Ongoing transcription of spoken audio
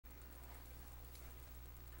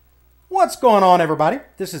What's going on, everybody?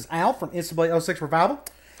 This is Al from NCAA 06 Revival.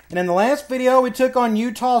 And in the last video, we took on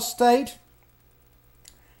Utah State.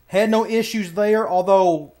 Had no issues there,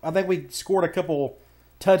 although I think we scored a couple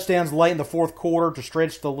touchdowns late in the fourth quarter to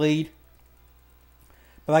stretch the lead.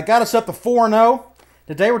 But that got us up to 4-0.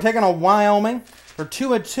 Today we're taking on Wyoming. They're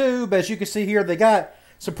 2-2, but as you can see here, they got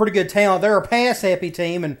some pretty good talent. They're a pass-happy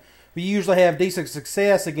team, and we usually have decent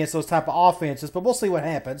success against those type of offenses, but we'll see what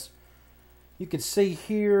happens. You can see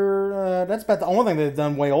here, that's about the only thing they've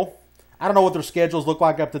done well. I don't know what their schedules look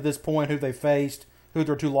like up to this point, who they faced, who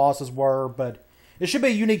their two losses were, but it should be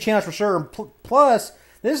a unique challenge for sure. Plus,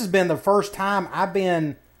 this has been the first time I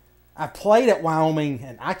played at Wyoming,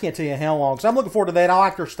 and I can't tell you how long. So I'm looking forward to that. I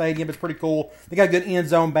like their stadium. It's pretty cool. They got good end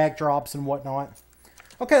zone backdrops and whatnot.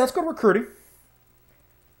 Okay, let's go to recruiting.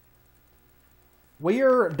 We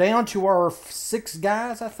are down to our 6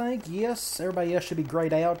 guys, I think. Yes, everybody else should be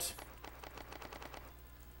grayed out.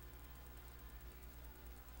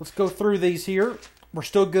 Let's go through these here. We're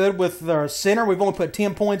still good with the center. We've only put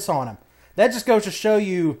 10 points on him. That just goes to show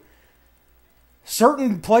you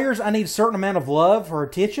certain players, I need a certain amount of love or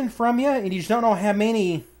attention from you, and you just don't know how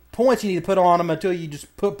many points you need to put on them until you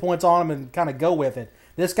just put points on them and kind of go with it.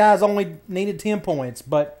 This guy's only needed 10 points,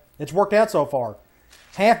 but it's worked out so far.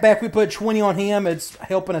 Halfback, we put 20 on him. It's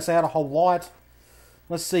helping us out a whole lot.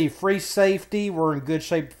 Let's see, free safety, we're in good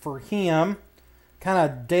shape for him. Kind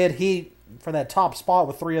of dead heat for that top spot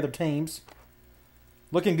with 3 other teams.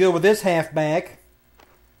 Looking good with this halfback.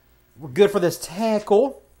 We're good for this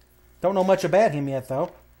tackle. Don't know much about him yet,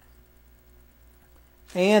 though.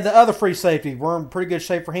 And the other free safety, we're in pretty good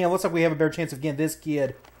shape for him. Looks like we have a better chance of getting this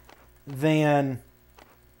kid than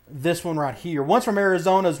this one right here. One's from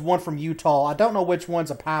Arizona, one from Utah. I don't know which one's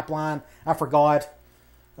a pipeline. I forgot.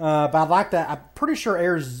 But I'd like that. I'm pretty sure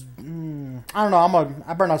Arizona. I don't know.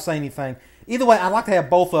 I better not say anything. Either way, I'd like to have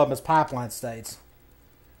both of them as pipeline states.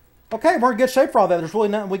 Okay, we're in good shape for all that. There's really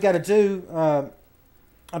nothing we got to do.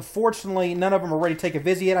 Unfortunately, none of them are ready to take a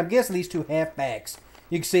visit yet. I'm guessing these 2 halfbacks.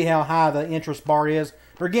 You can see how high the interest bar is.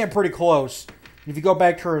 They're getting pretty close. If you go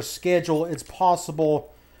back to our schedule, it's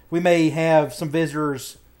possible we may have some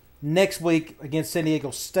visitors next week against San Diego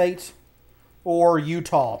State or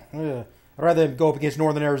Utah. I'd rather go up against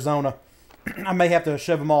Northern Arizona. I may have to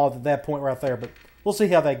shove them all at that point right there, but we'll see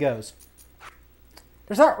how that goes.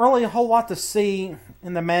 There's not really a whole lot to see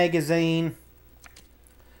in the magazine.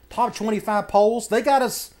 Top 25 polls. They got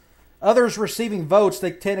us others receiving votes.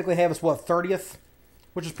 They technically have us, what, 30th?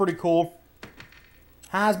 Which is pretty cool.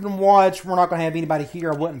 Heisman watch. We're not going to have anybody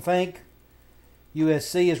here, I wouldn't think.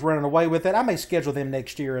 USC is running away with it. I may schedule them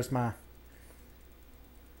next year as my...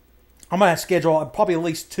 I might schedule probably at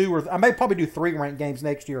least 2 or... I may probably do 3 ranked games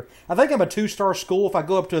next year. I think I'm a 2-star school. If I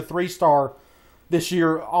go up to a 3-star this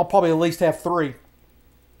year, I'll probably at least have 3.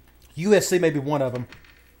 USC may be one of them.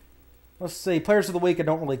 Let's see. Players of the week, I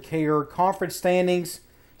don't really care. Conference standings,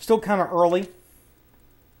 still kind of early.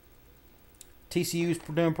 TCU's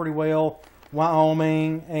doing pretty well.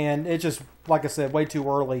 Wyoming, and it's just, like I said, way too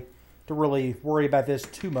early to really worry about this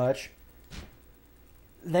too much.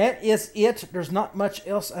 That is it. There's not much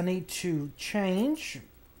else I need to change.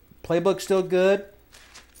 Playbook's still good.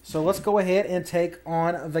 So let's go ahead and take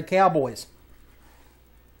on the Cowboys.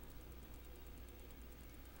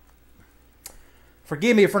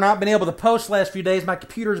 Forgive me for not being able to post the last few days. My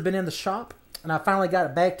computer's been in the shop, and I finally got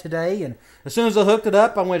it back today. And as soon as I hooked it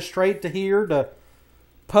up, I went straight to here to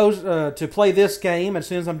post to play this game. As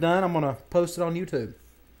soon as I'm done, I'm going to post it on YouTube.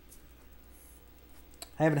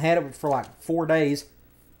 I haven't had it for like 4 days.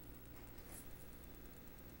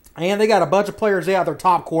 And they got a bunch of players out. Their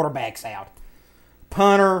top quarterback's out.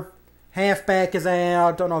 Punter, halfback is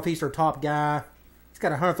out. Don't know if he's their top guy. He's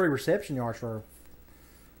got 103 reception yards for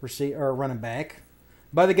running back.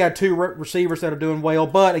 But they got 2 receivers that are doing well.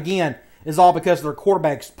 But, again, it's all because their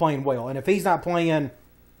quarterback's playing well. And if he's not playing,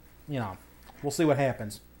 you know, we'll see what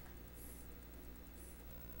happens.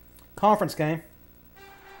 Conference game.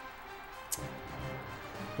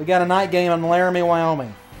 We got a night game in Laramie,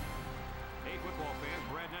 Wyoming. Hey, football fans,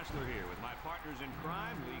 Brad Nessler here with my partners in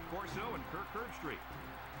crime, Lee Corso and Kirk Herbstreit.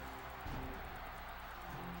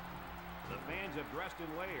 The fans have dressed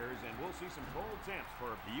in layers, and we'll see some cold temps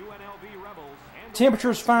for the UNLV Rebels. And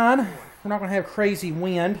Temperature's fine. We're not going to have crazy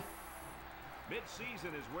wind.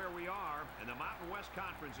 Mid-season is where we are, and the Mountain West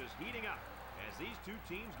Conference is heating up as these 2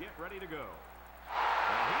 teams get ready to go.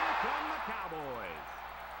 And here come the Cowboys.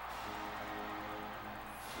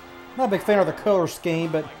 Not a big fan of the color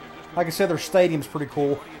scheme, but like I said, their stadium's pretty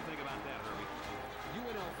cool. What do you think about that,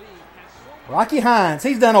 Herbie? Rocky Hines,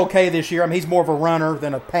 he's done okay this year. I mean, he's more of a runner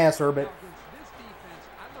than a passer, but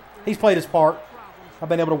he's played his part. I've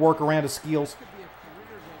been able to work around his skills.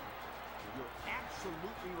 You're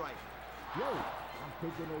absolutely right. Yo, I'm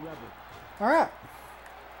taking a rebel. All right.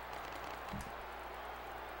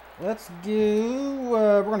 Let's go.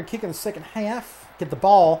 We're going to kick in the second half. Get the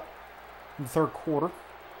ball in the third quarter.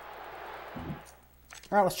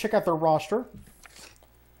 All right, let's check out their roster.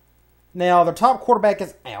 Now, their top quarterback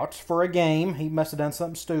is out for a game. He must have done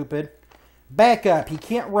something stupid. Backup, he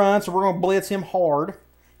can't run, so we're going to blitz him hard.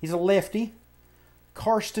 He's a lefty.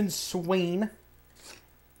 Karsten Sween.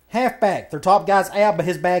 Halfback, their top guy's out, but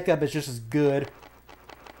his backup is just as good.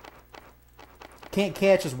 Can't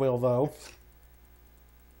catch as well, though.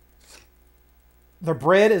 Their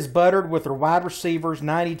bread is buttered with their wide receivers,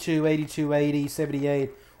 92, 82, 80,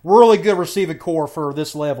 78. Really good receiving core for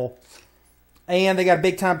this level. And they got a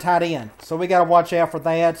big-time tight end. So we got to watch out for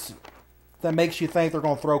that. That makes you think they're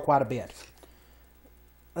going to throw quite a bit.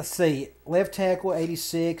 Let's see. Left tackle,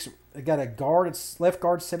 86. They got a guard. It's left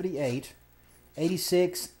guard, 78.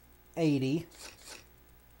 86, 80.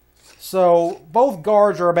 So both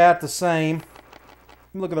guards are about the same.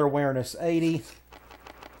 Look at their awareness. 80.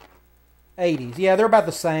 80s. Yeah, they're about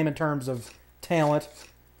the same in terms of talent.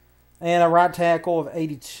 And a right tackle of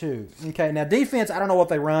 82. Okay, now defense, I don't know what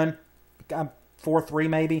they run. 4-3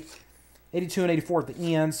 maybe. 82 and 84 at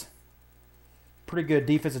the ends. Pretty good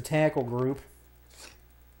defensive tackle group.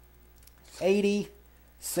 80,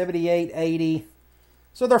 78, 80.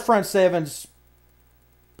 So their front seven's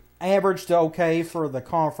average to okay for the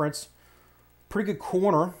conference. Pretty good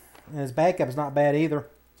corner. And his backup is not bad either.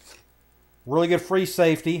 Really good free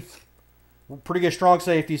safety. Pretty good strong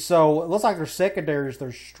safety. So it looks like their secondary is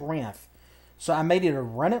their strength. So I may need to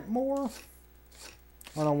run it more.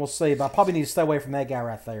 Well, we'll see. But I probably need to stay away from that guy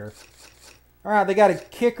right there. All right, they got a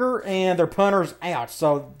kicker and their punter's out.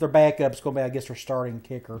 So their backup's going to be, I guess, their starting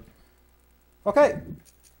kicker. Okay.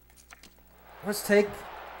 Let's take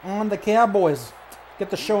on the Cowboys. Get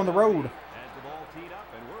the show on the road. As the ball teed up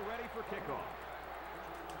and we're ready for kickoff.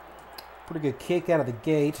 Pretty good kick out of the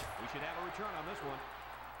gate. We should have a return on this one.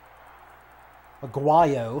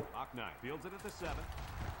 Aguayo. Knight fields it at the 7.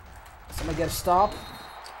 Somebody got to stop.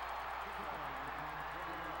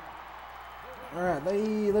 All right,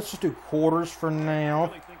 let's just do quarters for now. I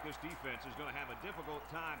really think this defense is going to have a difficult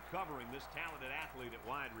time covering this talented athlete at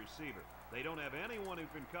wide receiver. They don't have anyone who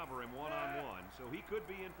can cover him one-on-one, so he could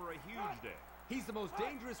be in for a huge day. He's the most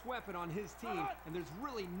dangerous weapon on his team, and there's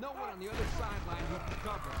really no one on the other sideline who can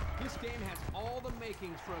cover him. This game has all the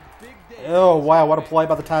makings for a big day. Oh, wow, what a play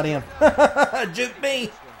by the tight end. Juke me.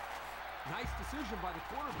 Nice decision by the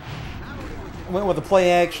quarterback. Went with the play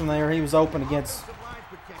action there. He was open against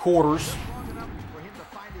quarters.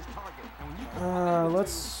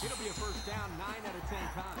 Let's.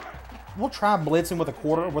 We'll try blitzing with a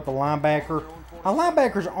quarter with the linebacker. Our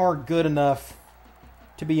linebackers aren't good enough,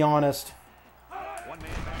 to be honest.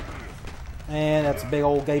 And that's a big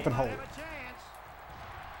old gaping hole.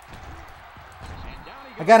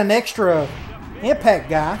 I got an extra impact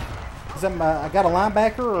guy. Is that I got a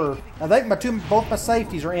linebacker, or I think both my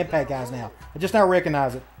safeties are impact guys now. I just now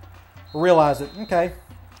recognize it, realize it. Okay.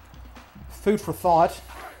 Food for thought.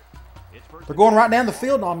 They're going right down the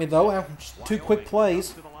field on me though. Just 2 quick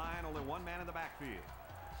plays.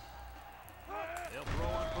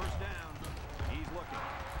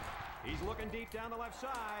 He's looking deep down the left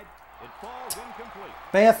side. It falls incomplete.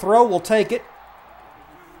 Bad throw. We'll take it.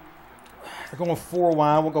 They're going 4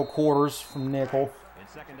 wide. We'll go quarters from nickel.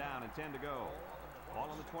 It's 2nd down and 10 to go. Ball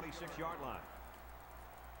on the 26-yard line.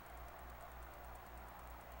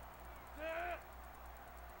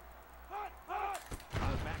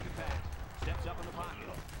 Back to pass. Steps up in the pocket.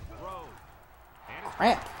 Throws.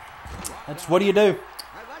 Crap. That's what do you do?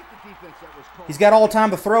 He's got all the time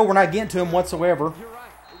to throw. We're not getting to him whatsoever.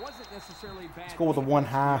 Let's go with the 1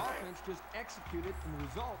 high. Just executed, and the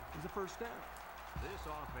result is a first down. This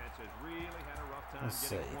offense has really had a rough time Let's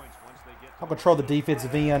getting see. points once they get to I'll control the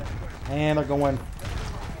defensive end. And they're going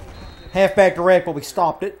halfback direct, but we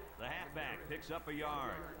stopped it. the halfback picks up a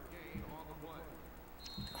yard.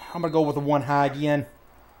 I'm going to go with the 1 high again.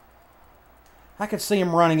 I can see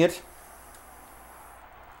him running it.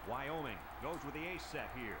 Wyoming goes with the ace set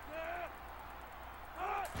here.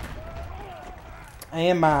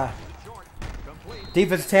 And my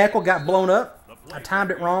defensive tackle got blown up. I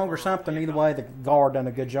timed it wrong or something. Either way, the guard done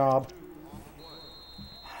a good job.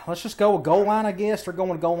 Let's just go with goal line, I guess. They're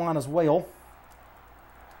going to goal line as well.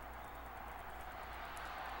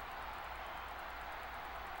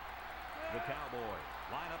 The Cowboys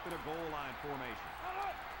line up in a goal line formation.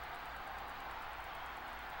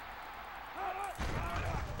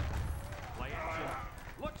 Play action.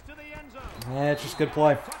 Looks to the end zone. Yeah, it's just good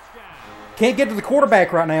play. Touchdown. Can't get to the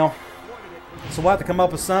quarterback right now. So we'll have to come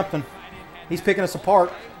up with something. He's picking us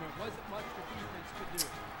apart.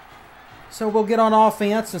 So we'll get on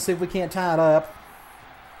offense and see if we can't tie it up.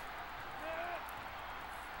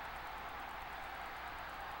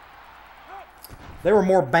 They were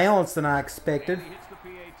more balanced than I expected.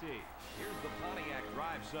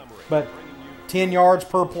 But 10 yards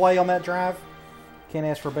per play on that drive. Can't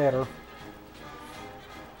ask for better.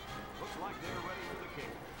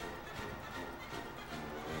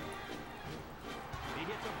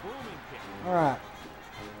 All right.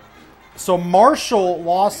 So Marshall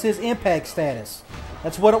lost his impact status.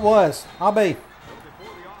 That's what it was. I'll be.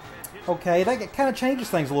 Okay, that kind of changes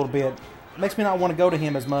things a little bit. Makes me not want to go to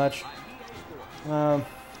him as much.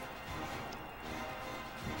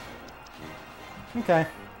 Okay.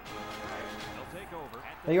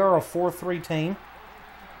 They are a 4-3 team.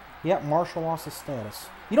 Yep, Marshall lost his status.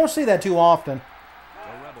 You don't see that too often.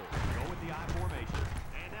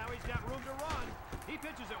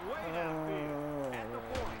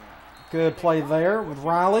 Good play there with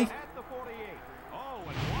Riley.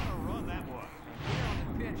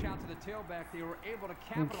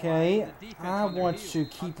 Okay, I want to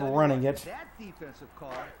keep running it.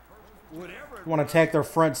 Want to attack their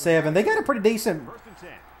front seven. They got a pretty decent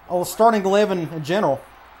starting 11 in general.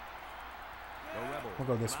 We'll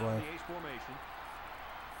go this way.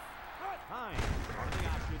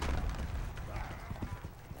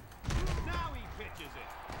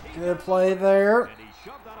 Good play there.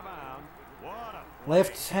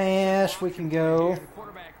 Left hash, we can go.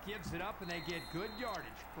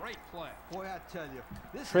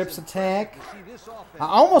 Trips attack. I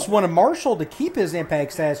almost wanted Marshall to keep his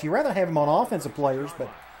impact stats. You'd rather have him on offensive players, but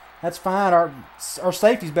that's fine. Our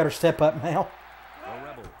safeties better step up now.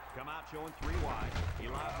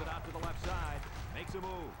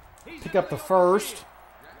 Pick up the first.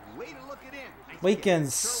 We can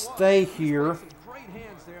stay here.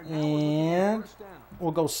 And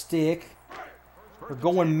we'll go stick. We're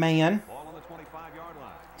going man.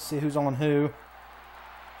 See who's on who.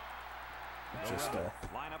 Just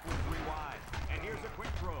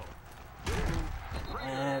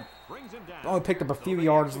only picked up a few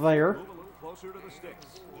yards there.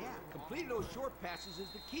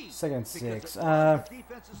 Second and 6.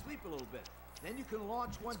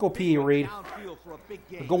 Let's go P. Reed.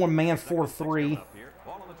 We're going man 4-3.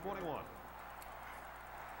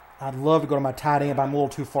 I'd love to go to my tight end, but I'm a little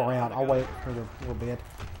too far out. I'll wait for a little bit.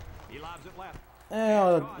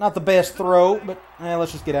 Not the best throw, but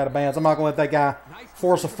let's just get out of bounds. I'm not going to let that guy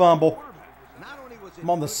force a fumble.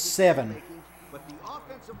 I'm on the 7.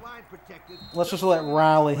 Let's just let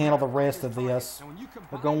Riley handle the rest of this.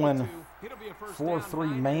 We're going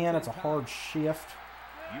 4-3 man. It's a hard shift.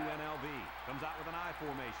 UNLV comes out with an I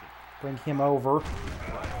formation. Bring him over.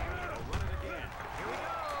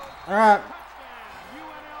 All right.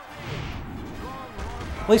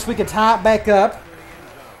 At least we can tie it back up.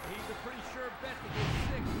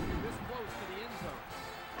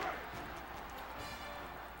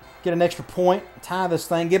 Get an extra point. Tie this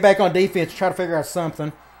thing. Get back on defense. Try to figure out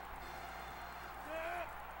something.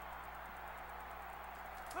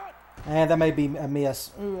 And that may be a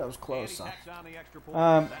miss. Ooh, that was close.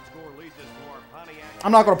 I'm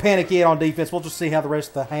not going to panic yet on defense. We'll just see how the rest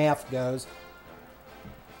of the half goes.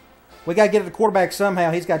 We got to get to the quarterback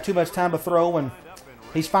somehow. He's got too much time to throw, and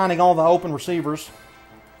he's finding all the open receivers.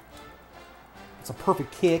 It's a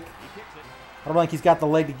perfect kick. I don't think he's got the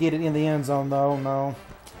leg to get it in the end zone, though. No.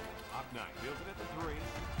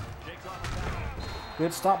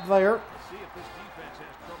 Good stop there.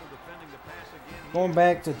 Going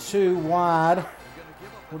back to 2 wide.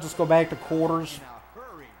 We'll just go back to quarters.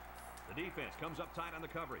 The defense comes up tight on the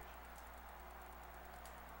coverage.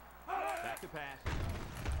 Back to pass.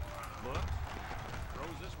 Looks. Throws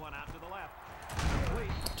this one out to the left.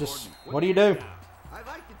 Just, what do you do?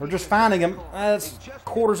 We're just finding him.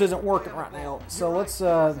 Quarters isn't working right now. So let's,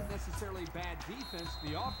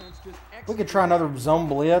 we could try another zone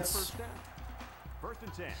blitz. First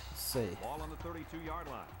and 10. Let's see. Ball on the 32-yard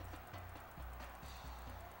line.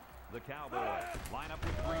 The Cowboys line up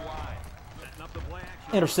with 3 wide. Setting up the play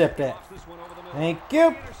action. Intercept that. Thank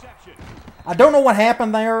you. I don't know what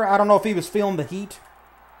happened there. I don't know if he was feeling the heat.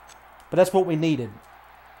 But that's what we needed.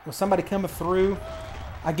 Was somebody coming through?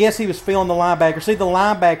 I guess he was feeling the linebacker. See the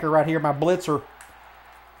linebacker right here, my blitzer.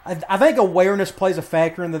 I think awareness plays a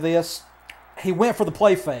factor into this. He went for the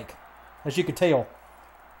play fake, as you could tell.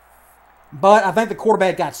 But I think the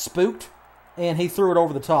quarterback got spooked, and he threw it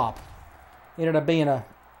over the top. Ended up being a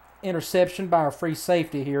interception by our free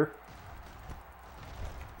safety here.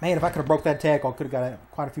 Man, if I could have broke that tackle, I could have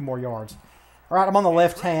got quite a few more yards. All right, I'm on the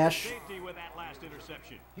left hash.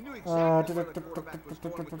 interception. He knew exactly where the quarterback was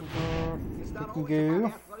going with the ball. It's not always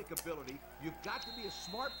about athletic ability. You've got to be a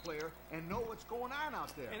smart player and know what's going on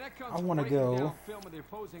out there. And that comes I want to go film of the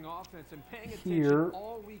opposing offense and paying here.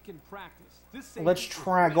 all week in practice. Let's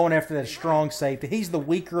try going after that strong safety. He's the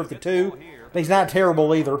weaker of the two, but he's not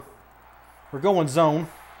terrible either. We're going zone.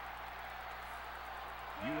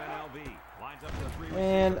 UNLV lines up for the 3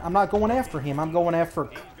 And I'm not going after him. I'm going after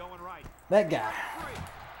that guy.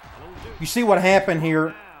 You see what happened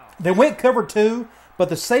here? They went cover 2, but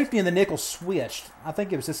the safety and the nickel switched. I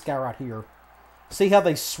think it was this guy right here. See how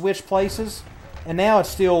they switched places? And now it's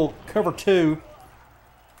still cover 2.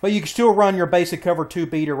 But you can still run your basic cover 2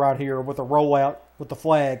 beater right here with a rollout with the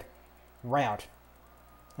flag route.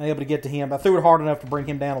 I'm able to get to him. I threw it hard enough to bring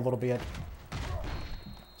him down a little bit.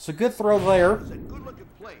 So good throw there.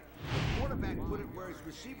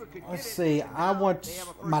 Let's see. I want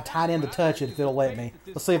my tight end to touch it if it'll let me.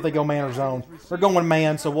 Let's see if they go man or zone. They're going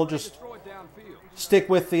man, so we'll just stick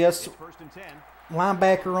with this.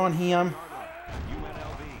 Linebacker on him.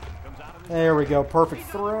 There we go. Perfect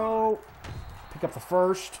throw. Pick up the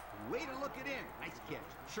first. Way to look it in. Nice catch.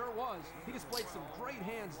 Sure was. He displayed some great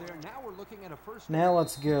hands there. Now we're looking at a first. Now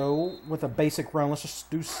let's go with a basic run. Let's just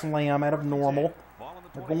do slam out of normal.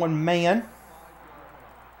 We're going man.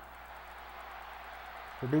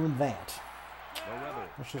 We're doing that.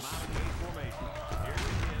 Let's just.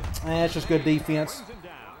 That's just good defense.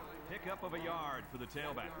 Pick up of a yard for the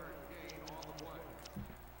tailback.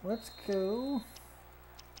 Let's go.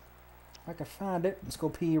 If I can find it. Let's go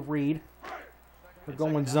P. Reed. We're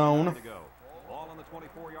going zone. Ball on the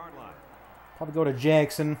 24-yard line. Probably go to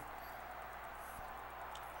Jackson.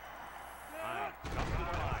 Comes to the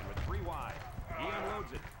line with 3 wide. He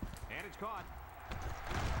unloads it, and it's caught.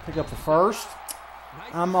 Pick up the first.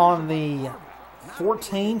 I'm on the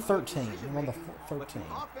 14-13. I'm on the 13.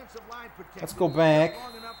 Let's go back.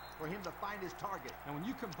 And when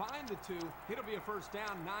you combine the two, it'll be a first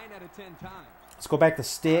down 9 out of 10 times. Let's go back to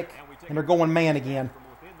stick. And they're going man again.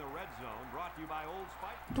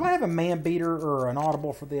 Do I have a man beater or an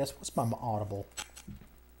audible for this? What's my audible?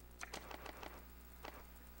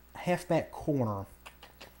 Halfback corner.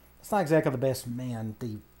 It's not exactly the best man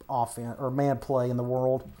deep offense or man play in the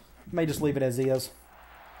world. May just leave it as is.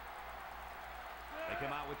 They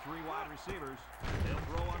come out with 3 wide receivers. They'll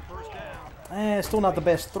throw on first down. Still not the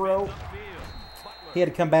best throw. He had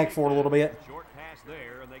to come back for it a little bit.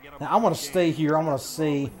 Now I want to stay here. I want to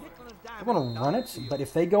see. I'm going to run it, but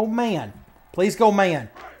if they go man, please go man.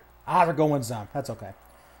 They're going zone. That's okay.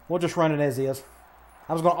 We'll just run it as is.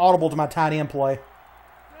 I was going to audible to my tight end play.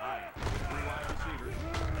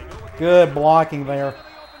 Good blocking there.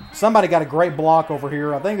 Somebody got a great block over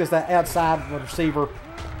here. I think it's that outside receiver.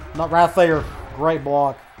 Not right there. Great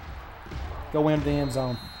block. Go into the end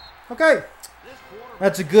zone. Okay.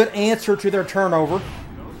 That's a good answer to their turnover.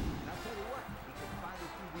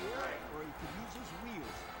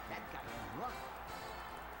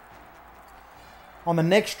 On the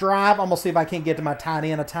next drive, I'm going to see if I can't get to my tight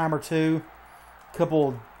end a time or two. A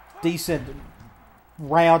couple decent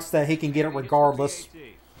routes that he can get it regardless.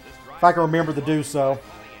 If I can remember to do so.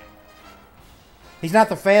 He's not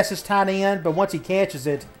the fastest tight end, but once he catches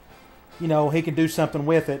it, you know, he can do something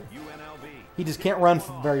with it. He just can't run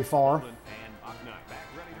very far.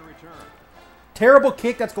 Terrible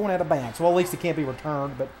kick, that's going out of bounds. Well, at least it can't be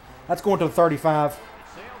returned, but that's going to the 35.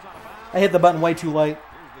 I hit the button way too late.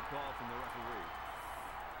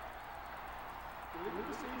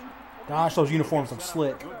 Gosh, those uniforms look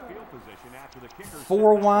slick.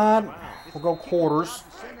 4 wide. We'll go quarters.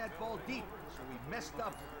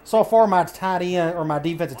 So far, my tight end or my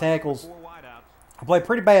defensive tackles, I play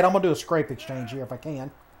pretty bad. I'm going to do a scrape exchange here if I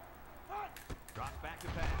can.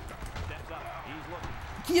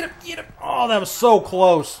 Get him, get him. Oh, that was so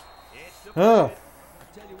close. Oh.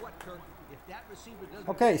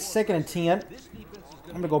 Okay, 2nd and 10.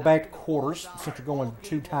 I'm going to go back to quarters since you're going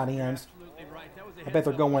 2 tight ends. I bet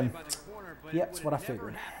they're going. Yeah, that's what I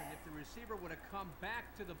figured. If the receiver would have come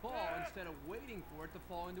back to the ball instead of waiting for it to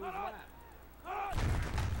fall into his lap.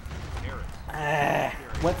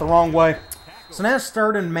 Went the wrong way. So now it's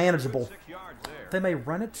 3rd and manageable. They may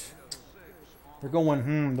run it. They're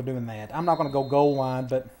going, they're doing that. I'm not going to go goal line,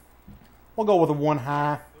 but we'll go with a 1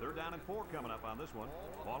 high. 3rd down and 4 coming up on this one.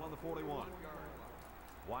 Ball on the 41.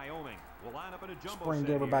 Wyoming will line up in a jumbo. Bring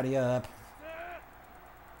everybody up.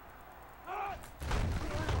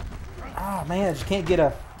 Oh man, I just can't get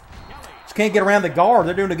around the guard.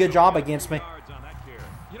 They're doing a good job against me.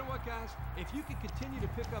 You know what, guys? If you can continue to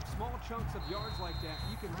pick up small chunks of yards like that,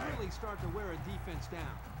 you can really start to wear a defense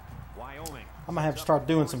down. Wyoming. I'm gonna have to start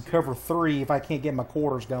doing some cover 3 if I can't get my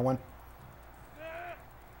quarters going.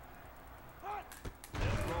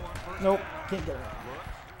 Nope. Can't get it.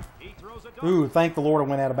 Ooh, thank the Lord I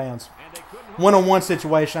went out of bounds. One-on-one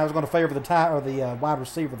situation. I was going to favor the wide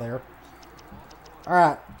receiver there. All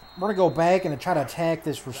right. We're going to go back and try to attack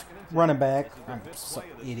this running back. I'm so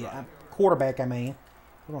idiot. Quarterback, I mean.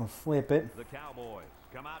 We're going to flip it. The Cowboys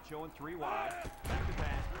come out showing 3 wide. Back to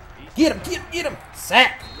pass. Get him, get him.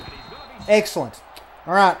 Sack. Excellent.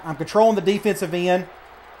 All right, I'm controlling the defensive end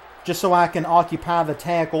just so I can occupy the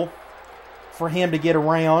tackle for him to get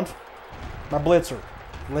around my blitzer.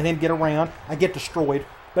 Let him get around. I get destroyed,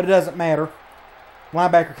 but it doesn't matter.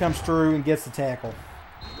 Linebacker comes through and gets the tackle.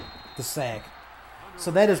 The sack.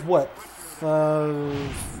 So that is what?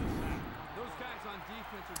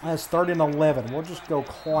 That's 30 and 11. We'll just go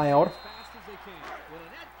cloud.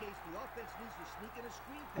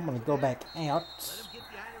 I'm going to go back out.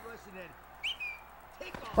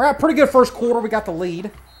 All right, pretty good first quarter. We got the lead.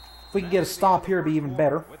 If we can get a stop here, it'd be even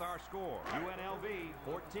better. With our score, UNLV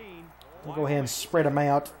 14. We'll go ahead and spread them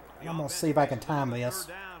out. I'm going to see if I can time this.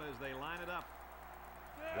 Down as they line it up.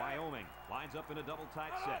 Wyoming lines up in a double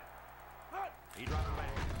tight set. He drops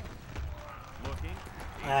back.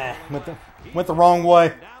 Looking. Went the wrong way.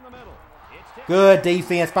 Down the middle. Good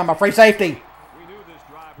defense by my free safety.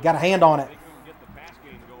 Got a hand on it.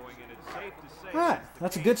 All right,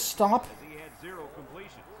 that's a good stop.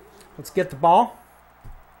 Let's get the ball.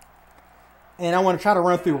 And I want to try to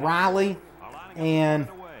run through Riley and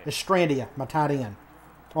Estrandia, my tight end,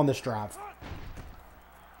 on this drive.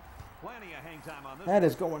 That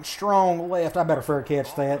is going strong left. I better fair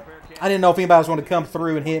catch that. I didn't know if anybody was going to come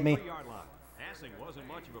through and hit me.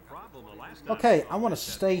 Okay, I want to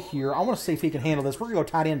stay here. I want to see if he can handle this. We're going to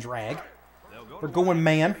go tight end drag. We're going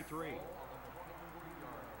man.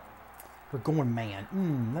 We're going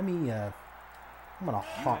man. Let me, I'm going to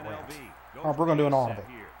hot route. All right, we're going to do an audible.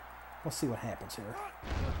 Let's see what happens here.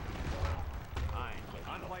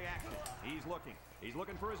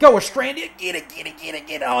 Go, Estrandia. Get it, get it, get it,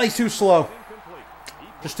 get it. Oh, he's too slow.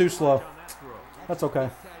 Just too slow. That's okay.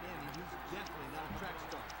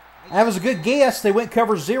 That was a good guess. They went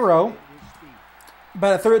cover 0,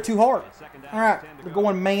 but I threw it too hard. All right, we're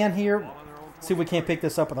going man here. See if we can't pick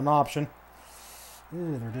this up with an option.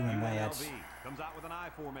 Ooh, they're doing that.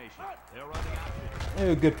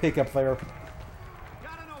 Ooh, good pickup there.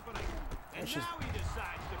 Just...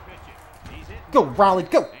 Go, Riley,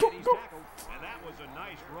 go, go, go.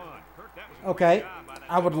 Okay,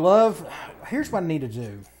 I would love... Here's what I need to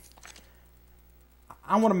do.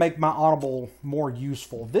 I want to make my audible more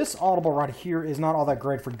useful. This audible right here is not all that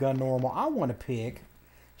great for gun normal. I want to pick...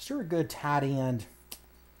 Is there a good tight end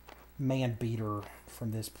man beater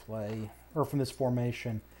from this play? Or from this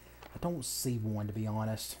formation? I don't see one, to be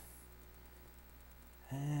honest.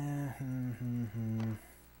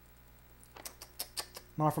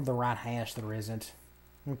 Not from the right hash, there isn't.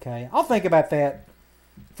 Okay, I'll think about that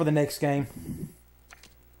for the next game.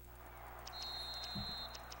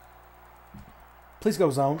 Please go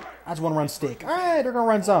zone. I just want to run stick. All right, they're going to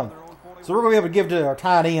run zone. So we're going to be able to give it to our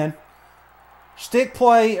tight end. Stick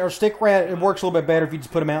play or stick rat, it works a little bit better if you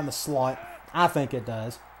just put him out in the slot. I think it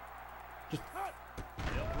does. Just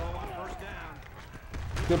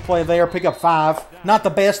good play there. Pick up 5. Not the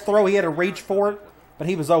best throw. He had to reach for it, but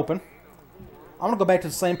he was open. I'm going to go back to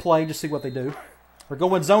the same play, just see what they do. We're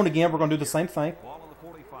going zone again. We're going to do the same thing.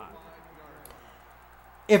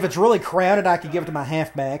 If it's really crowded, I could give it to my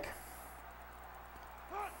halfback.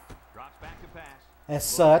 As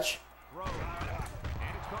such.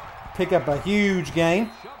 Pick up a huge gain.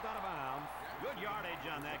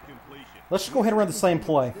 Let's just go ahead and run the same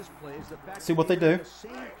play. See what they do.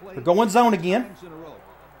 They're going zone again.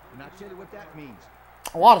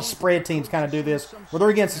 A lot of spread teams kind of do this. Where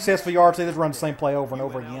they're getting successful yards, they just run the same play over and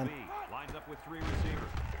over again.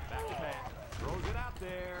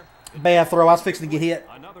 Bad throw. I was fixing to get hit.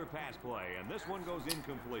 Another pass play, and this one goes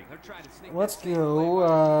incomplete. Let's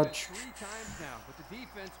go.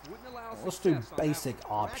 Let's do basic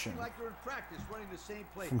option.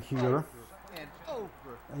 From here.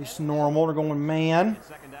 It's normal. They're going man.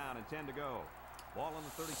 Second down and 10 to go. Ball on the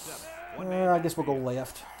 37. I guess we'll go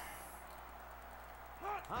left.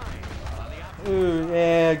 Ooh,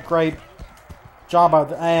 yeah, great job.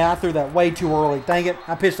 I threw that way too early. Dang it.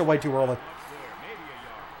 I pitched it way too early.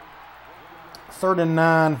 3rd and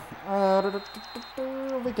 9.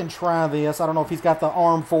 We can try this. I don't know if he's got the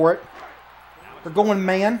arm for it. They're going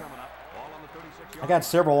man. I got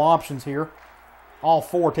several options here. All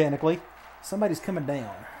 4, technically. Somebody's coming down.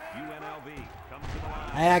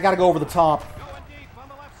 I got to go over the top.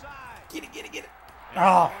 Get it, get it, get it.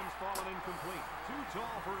 Oh.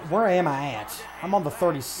 Where am I at? I'm on the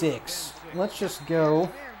 36. Let's just go.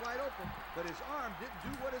 but his arm didn't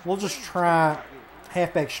do what his We'll just brain try told him to do.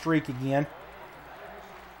 halfback streak again.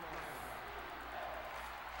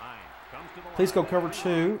 Please go cover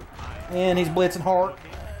 2. And he's blitzing hard.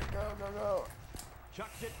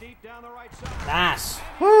 Nice.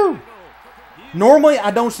 Woo! Normally,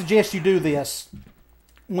 I don't suggest you do this.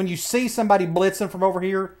 When you see somebody blitzing from over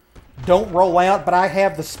here, don't roll out, but I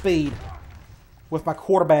have the speed with my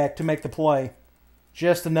quarterback to make the play.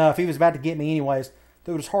 Just enough. He was about to get me anyways.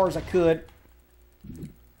 Threw it as hard as I could.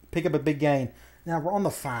 Pick up a big gain. Now we're on the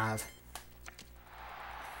 5.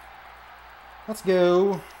 Let's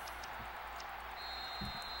go.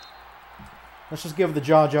 Let's just give it the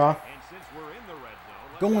jaw.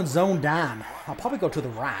 Going zone dime. I'll probably go to the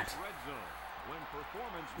right.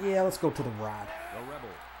 Yeah, let's go to the right.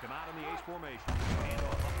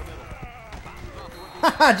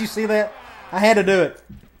 Did you see that? I had to do it.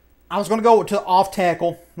 I was going to go to off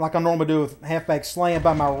tackle, like I normally do with halfback slam,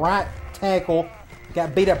 but my right tackle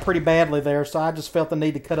got beat up pretty badly there, so I just felt the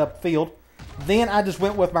need to cut up field. Then I just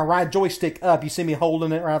went with my right joystick up. You see me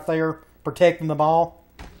holding it right there, protecting the ball.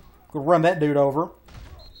 Go run that dude over.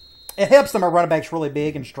 It helps that my running back's really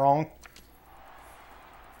big and strong.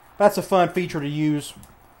 That's a fun feature to use.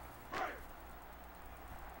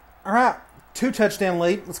 All right, 2 touchdown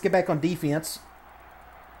lead. Let's get back on defense.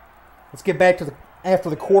 Let's get back to after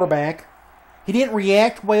the quarterback. He didn't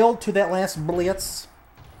react well to that last blitz.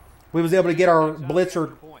 We was able to get our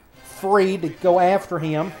blitzer free to go after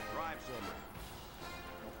him.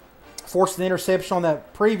 Forced an interception on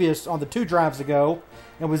the 2 drives ago,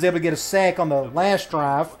 and was able to get a sack on the last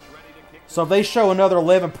drive. So if they show another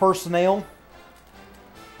 11 personnel,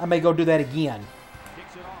 I may go do that again.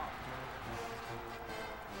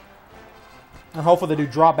 And hopefully they do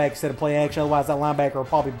drop back instead of play action. Otherwise, that linebacker will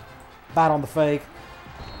probably bite on the fake.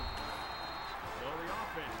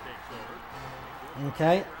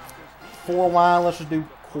 Okay. 4 wide. Let's just do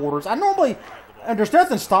quarters. There's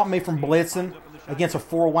nothing stopping me from blitzing against a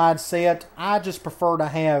 4 wide set. I just prefer to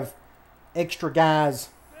have extra guys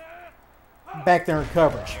back there in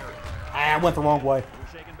coverage. I went the wrong way.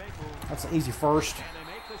 That's an easy first.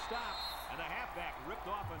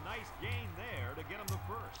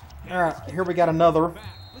 All right, here we got another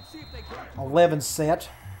 11 set.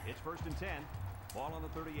 It's 1st and 10. Ball on the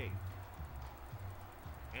 38.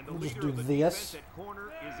 And the We'll just leader do of the this. defense at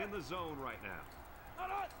corner is in the zone right now.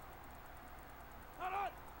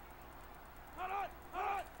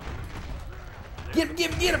 Get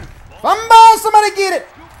him. Fumble, somebody get it.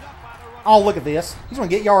 Oh, look at this. He's going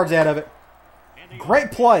to get yards out of it.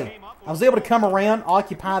 Great play. I was able to come around,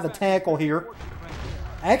 occupy the tackle here.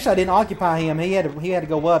 Actually, I didn't occupy him. He had to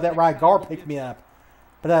go up. That right guard picked me up.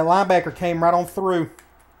 But that linebacker came right on through.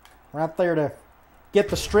 Right there to get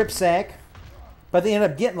the strip sack. But they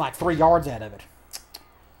ended up getting like 3 yards out of it.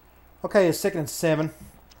 Okay, it's 2nd and 7.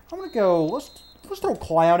 I'm going to go, let's throw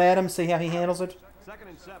Cloud at him, see how he handles it. 2nd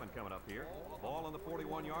and 7 coming up here. Ball on the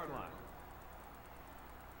 41-yard line.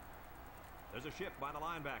 There's a shift by the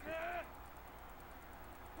linebacker.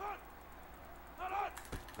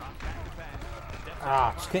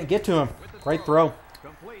 Just couldn't get to him. Great throw.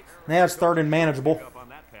 Now it's 3rd and manageable.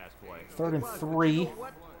 3rd and 3.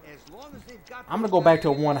 I'm going to go back to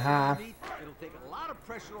a 1 high. It'll take a lot of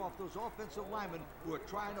pressure off those offensive linemen who are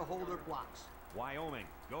trying to hold their blocks. Wyoming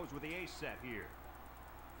goes with the ace set here.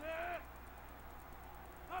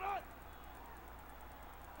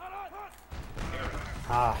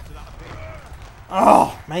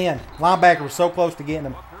 Oh, man. Linebacker was so close to getting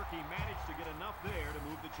him. Managed to get enough there to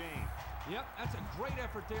move the chain. Yep, that's a great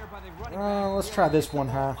effort there by the running back. Let's try this 1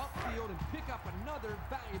 high. Upfield and pick up another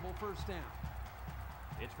valuable 1st down.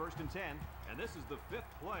 It's 1st and 10, and this is the 5th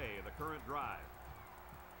play of the current drive.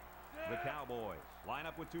 The Cowboys line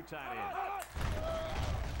up with 2 tight ends.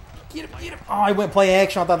 Get him. Oh, he went play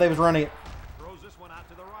action. I thought they was running it. Throws this one out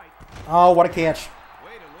to the right. Oh, what a catch.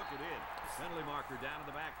 Way to look it in. Penalty marker down in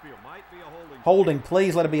the backfield. Might be a holding. Holding.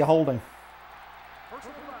 Please let it be a holding.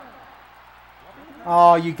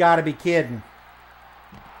 Oh, you got to be kidding.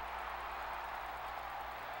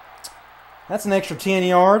 That's an extra 10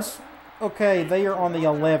 yards. Okay, they are on the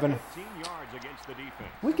 11. 15 yards against the defense.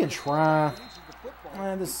 We can try.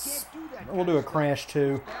 We'll do a crash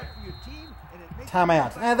too.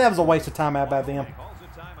 Timeout. That was a waste of timeout by them. Calls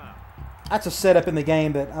a timeout. That's a setup in the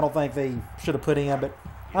game that I don't think they should have put in, but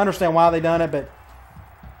I understand why they done it, but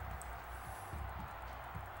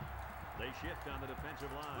They shift on the defensive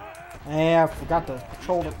line. I forgot to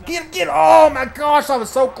control it. Get him. Oh my gosh, I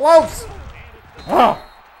was so close. Oh.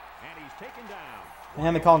 And he's taken down.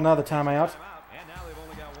 And they called another timeout. And now they've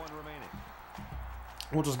only got 1 remaining.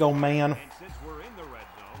 We'll just go man. And since we're in the red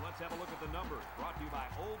zone, let's have a look at the numbers, brought to you by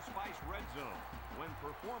Old Spice Red Zone, when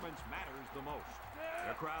performance matters the most.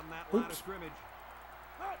 They're crowding that line of scrimmage.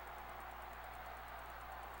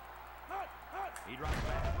 He drops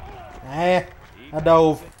back. I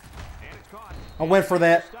dove. I went for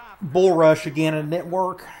that bull rush again and it didn't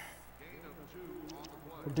work.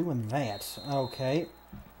 We're doing that. Okay.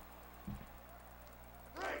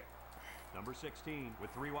 Number 16 with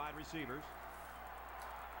 3 wide receivers.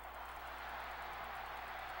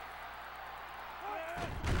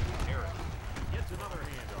 Gets another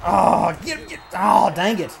hand. Oh,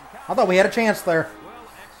 dang it. I thought we had a chance there.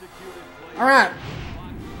 All right.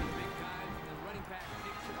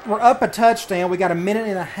 We're up a touchdown. We got a minute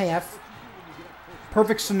and a half.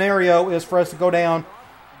 Perfect scenario is for us to go down,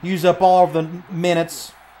 use up all of the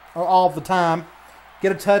minutes, or all of the time,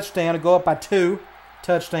 get a touchdown and go up by 2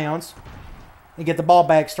 touchdowns, and get the ball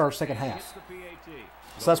back, start second half.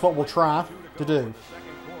 So that's what we'll try to do.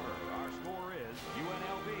 Second quarter, our score is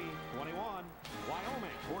UNLV 21,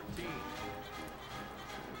 Wyoming 14.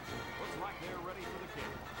 Looks like they're ready for the kick.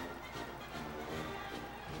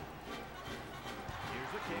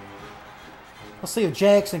 Here's the kick. Let's see if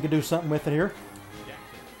Jackson can do something with it here. Jackson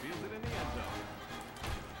fields it in the end zone.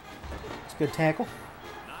 It's a good tackle.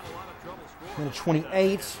 Not a lot of trouble scoring. Minute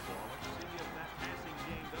 28. Let's see if that passing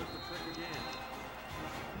game does the trick again.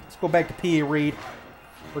 Let's go back to P.A. Reed.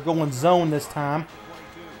 We're going zone this time.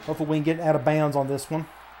 Hopefully we can get out of bounds on this one.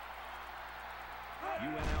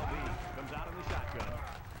 UNLV comes out in the shotgun.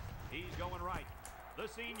 He's going right. The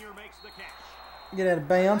senior makes the catch. Get out of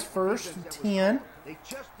bounds first and 10.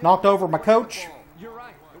 Knocked over my coach. You're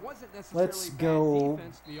right. It wasn't necessarily Let's bad go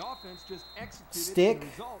defense. The offense just executed. stick. The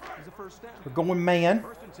result is a first down. We're going man.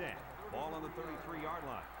 First and 10. Ball on the 33-yard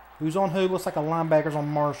line. Who's on who? Looks like a linebacker's on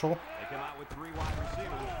Marshall. They come out with 3 wide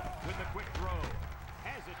receivers with a quick throw.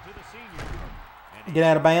 Has it to the senior. And Get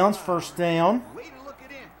out of bounds. First down. Way to look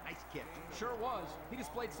it in. Nice kick. Sure was. He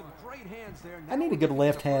displayed some great hands there. I need a good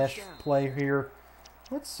left hash play here.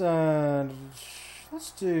 Let's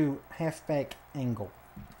do halfback angle.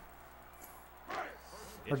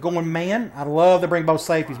 We're going man. I'd love to bring both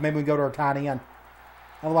safeties. Maybe we can go to our tight end.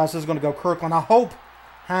 Otherwise, this is going to go Kirkland. I hope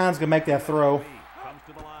Hines can make that throw. comes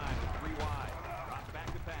to the line with 3 wide. Drops back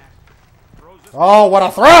to pass. Throws it. Oh, what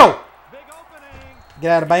a throw! Big opening.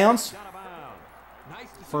 Get out of bounds. Out of bounds. Nice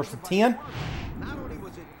decision First and by 10. Not only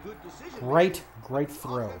was it good decision, Great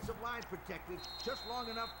throw. offensive line protected just long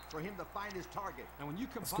enough for him to find his target. And when you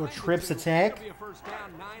Let's go combine the trips two, attack. it'll be a first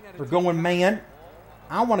down, 9 out of We're 10. going man.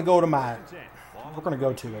 I want to go to my... 10. Ball We're going to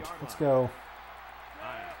go to it. Let's go.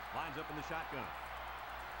 Lines up in the shotgun.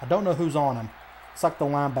 I don't know who's on him. It's like the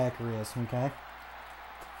linebacker is, okay?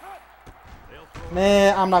 They'll throw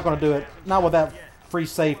Nah, I'm not going to do it. Not with that free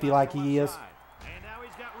safety like he is. And now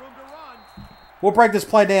he's got room to run. We'll break this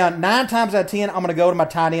play down. 9 times out of 10, I'm going to go to my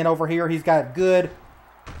tight end over here. He's got good...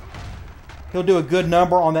 He'll do a good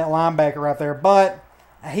number on that linebacker right there. But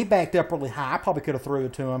he backed up really high. I probably could have threw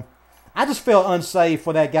it to him. I just felt unsafe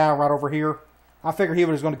with that guy right over here. I figured he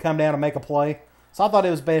was going to come down and make a play. So I thought it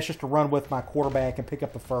was best just to run with my quarterback and pick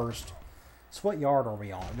up the first. So what yard are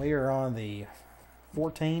we on? We are on the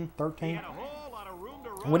 14, 13. And a whole lot of room to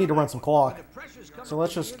run. And we need to run some clock. The pressure's coming So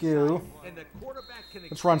let's from the just go. inside, and the quarterback can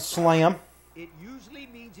Let's run slam. It usually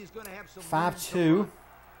means he's going to have some 5-2.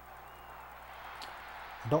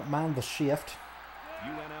 I don't mind the shift.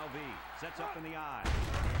 UNLV sets up in the eye.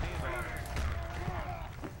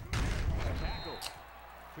 Tackle.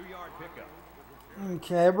 2-yard pickup.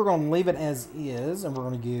 Okay, we're going to leave it as is, and we're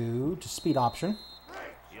going to go to speed option.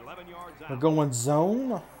 11 yards out. We're going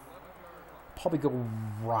zone. Probably go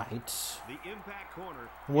right. The impact corner.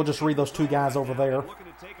 And we'll just read those 2 guys over there. Looking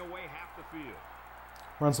to take away half the field.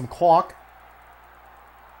 Run some clock.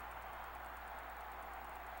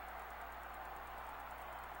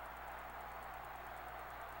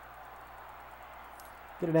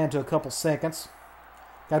 Get it down to a couple seconds.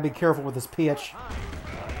 Got to be careful with this pitch.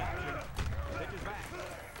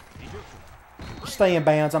 Stay in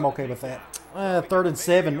bounds. I'm okay with that. 3rd and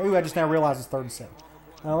 7. Ooh, I just now realized it's 3rd and 7.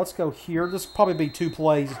 Let's go here. This will probably be 2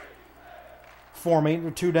 plays for me.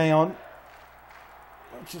 We're 2 down.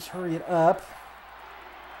 Let's just hurry it up.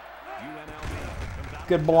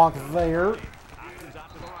 Good block there.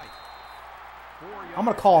 I'm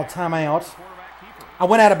going to call a timeout. I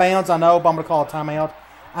went out of bounds, I know, but I'm going to call a timeout.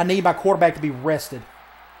 I need my quarterback to be rested.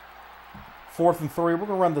 4th and 3. We're going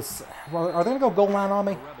to run this. Are they going to go goal line on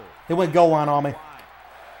me? They went goal line on me.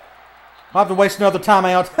 I'll have to waste another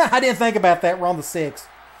timeout. I didn't think about that. We're on the 6.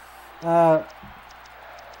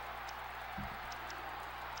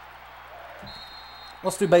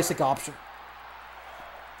 Let's do basic option.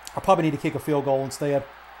 I probably need to kick a field goal instead.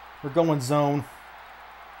 We're going zone.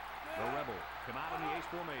 The Rebels come out in the ace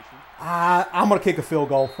formation. I'm going to kick a field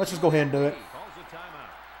goal. Let's just go ahead and do it. Calls a timeout.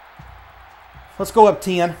 Let's go up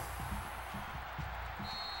 10.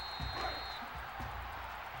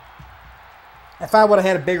 If I would have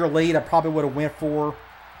had a bigger lead, I probably would have went for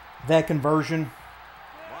that conversion.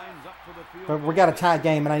 Lines up for the field But we got a tight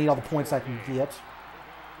game, and I need all the points I can get.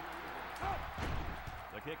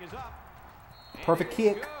 The kick is up. Perfect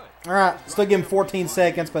kick. All right, still give him 14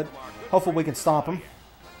 seconds, but hopefully we can stop him.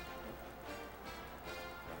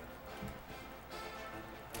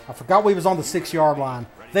 I forgot we was on the 6-yard line.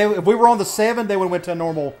 If we were on the 7, they would have went to a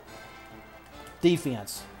normal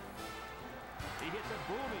defense. He hits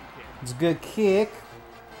a booming kick. It's a good kick.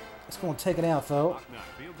 It's going to take it out, though. Bucknut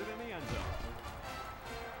fields it in the end zone.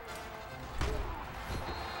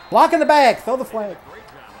 Block in the back. Throw the flag. Great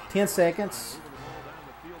job on 10 seconds. moving the ball down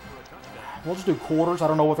the field for a touchdown. We'll just do quarters. I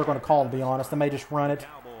don't know what they're going to call, to be honest. They may just run it.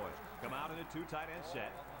 Cowboys come out in a 2 tight end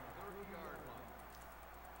set.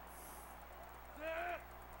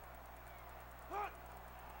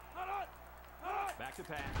 Back to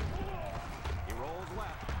pass. He rolls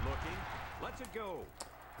left, looking, lets it go.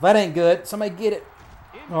 That ain't good. Somebody get it.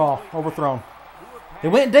 Oh, overthrown. They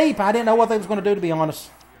went deep. I didn't know what they was going to do, to be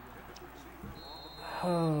honest.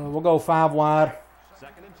 We'll go 5 wide. 2nd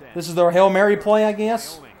and 10. This is their Hail Mary play, I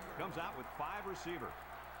guess. Wyoming comes out with 5 receivers.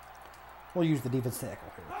 We'll use the defense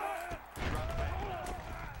tackle here. Drops back.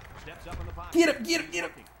 Steps up in the pocket. Get him, get him, get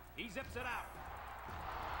him. He zips it out.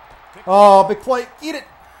 Oh, big play. Get it.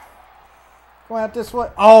 Go out this way.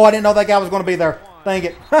 Oh, I didn't know that guy was going to be there. Dang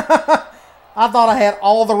it. I thought I had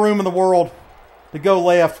all the room in the world to go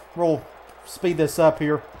left. We'll speed this up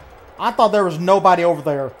here. I thought there was nobody over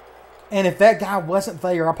there. And if that guy wasn't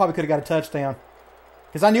there, I probably could have got a touchdown.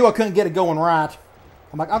 Because I knew I couldn't get it going right.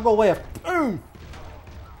 I'm like, I'll go left. Boom.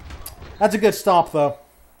 That's a good stop, though.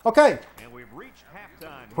 Okay. And we've reached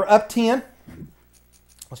halftime. We're up 10.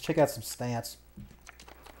 Let's check out some stats.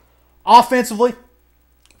 Offensively,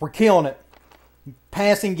 we're killing it.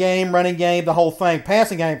 Passing game, running game, the whole thing.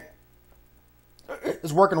 Passing game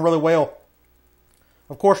is working really well.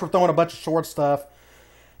 Of course, we're throwing a bunch of short stuff,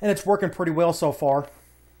 and it's working pretty well so far.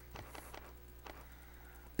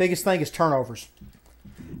 Biggest thing is turnovers.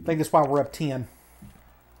 I think that's why we're up 10.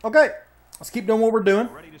 Okay, let's keep doing what we're doing.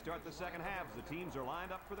 Ready to start the second half as the teams are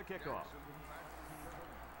lined up for the kickoff.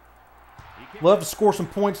 Love to score some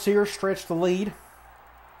points here, stretch the lead.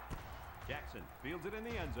 Jackson fields it in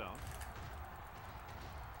the end zone.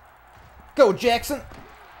 Go, Jackson.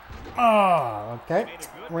 Oh, okay.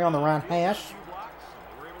 We're on the right hash. They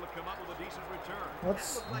were able to come up with a decent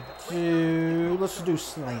return. Let's just do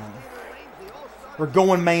slam. We're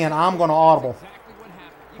going man. I'm going to audible.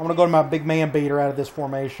 I'm going to go to my big man beater out of this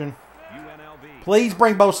formation. UNLV. Please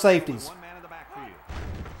bring both safeties. One man in the backfield.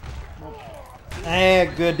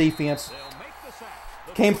 Good defense. They'll make the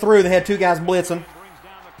sack. Came through. They had 2 guys blitzing. Brings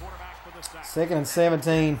down the quarterback for the sack. 2nd and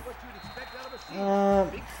 17.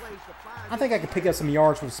 I think I could pick up some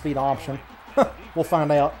yards with a speed option. We'll find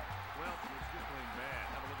out. Well, it's just playing bad.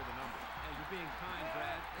 Have a look at the numbers. Hey, you're being kind,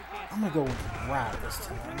 Brad. I'm going to go right this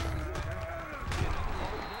time.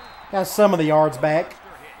 Got some of the yards back.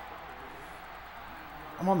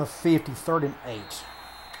 I'm on the 50, 3rd and 8.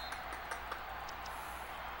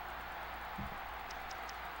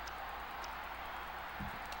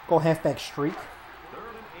 Go halfback streak. 3rd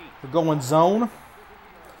and 8. We're going zone.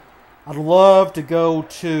 I'd love to go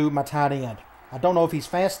to my tight end. I don't know if he's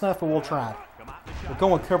fast enough, but we'll try. We're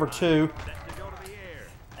going cover 2. Set to go to the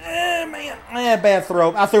air. Man, I had a bad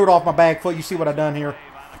throw. I threw it off my back foot. You see what I done here.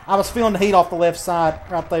 I was feeling the heat off the left side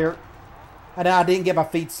right there. And I didn't get my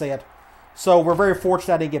feet set. So we're very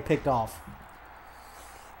fortunate I didn't get picked off.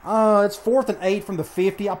 It's 4th and 8 from the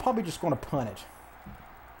 50. I'm probably just going to punt it.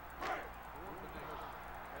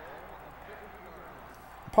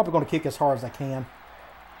 I'm probably going to kick as hard as I can.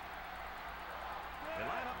 They line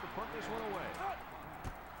up to punt this one away.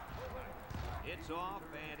 It's off,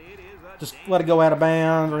 and it is a Just let it go out of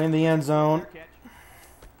bounds or in the end zone. catch.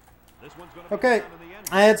 This one's going to Okay. be down in the end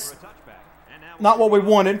That's zone for a touchback. And now not what we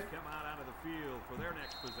wanted. come out of the field for their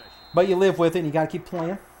next possession. But you live with it and you got to keep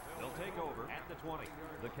playing. They'll take over at the 20.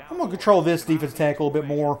 The I'm going to control this defense tackle a little bit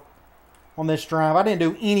more on this drive. I didn't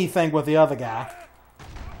do anything with the other guy.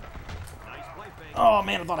 Nice play fake. Oh,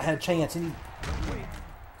 man, I thought I had a chance. And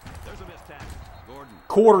There's a missed tackle. Gordon.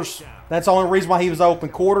 quarters, that's the only reason why he was open.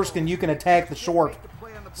 Quarters, you can attack the short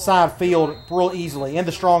side field real easily, and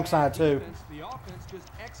the strong side too. The offense just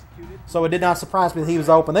executed. So it did not surprise me that he was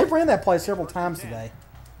open. They've ran that play several times today.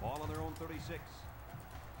 Ball on their own 36.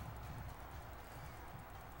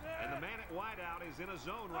 And the man at wideout is in a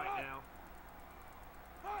zone right now.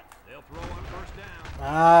 First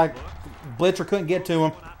down. Blitzer couldn't get to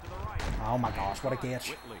him. Out to the right. Oh my gosh, what a catch.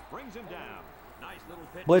 Whitley brings him down. Nice little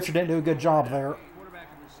pitch. Blitzer didn't do a good job there. Quarterback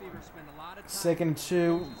and receiver spend a lot of time. 2nd and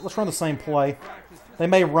 2. Let's run the same play. They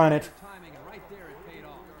may run it. Timing, and right there it paid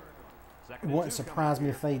off. It Second and wouldn't 2 surprise me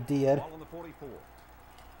if they did. Ball on the 44.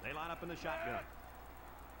 They line up in the shotgun.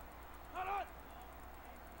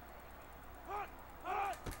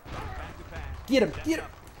 Back to pass. Get him, Steps get him.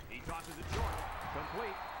 up. He tosses it short.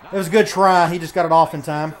 Complete. It was a good try. He just got it off in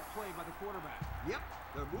time. Play by the quarterback. Yep,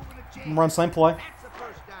 they're moving the chain. Run same play. That's the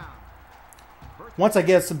first down. Once I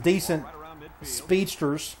get some decent Right around midfield.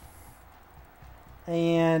 speedsters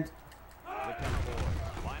and The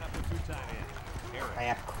Cowboys line up with 2 tight ends. Harris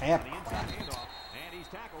crap. on the inside handoff, and he's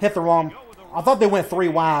tackled. Hit the wrong. Go with the I thought they went 3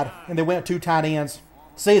 wide and they went 2 tight ends.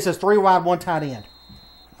 See, it says 3 wide, 1 tight end.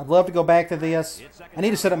 I'd love to go back to this. I need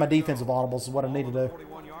to set up my defensive audibles is what I need to do.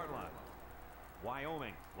 41-yard line.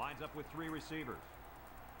 Wyoming lines up with 3 receivers.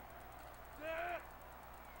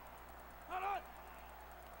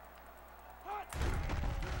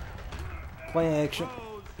 Play action.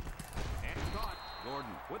 Throws. And he's caught.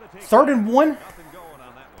 Gordon with a take. 3rd and 1. Nothing going on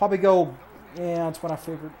that one. Probably go. Yeah, that's what I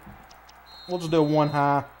figured. We'll just do a 1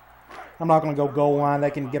 high. I'm not going to go goal line. They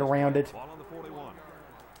can get around it. Ball on the 41.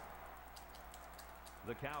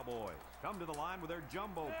 The Cowboys come to the line with their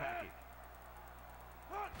jumbo package.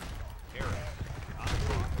 Harris. on the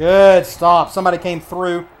cross. Good stop. Somebody came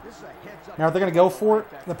through. This is a heads up. Now, are they going to go for it?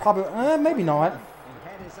 They're probably. Maybe not. And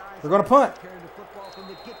had his eyes They're going to punt. carrying the football from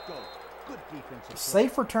the get-go. Good defensive play.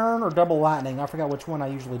 Safe return or double lightning? I forgot which one I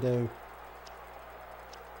usually do.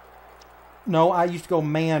 No, I used to go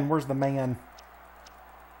man. Where's the man?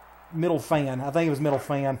 Middle fan. I think it was middle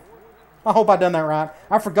fan. I hope I done that right.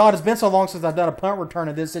 I forgot. It's been so long since I've done a punt return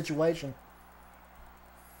in this situation.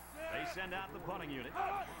 They send out the punting unit.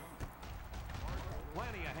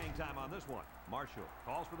 Plenty of hang time on this one. Marshall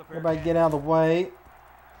calls for the fair Everybody catch. get out of the way.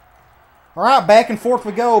 All right, back and forth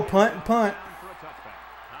we go. Punt and punt. Down for a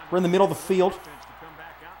touchback. We're in the middle of the field. Offense to come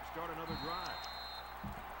back out and start another drive.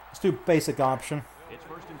 Let's do basic option. It's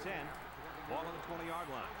 1st and 10. Ball on the 20-yard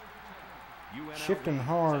line. UNLV Shifting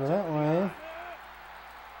hard sets that up the way. drive.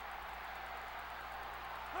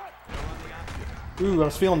 They'll run the option. Ooh, I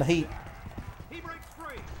was feeling the heat. He breaks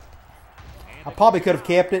free. And I the probably could have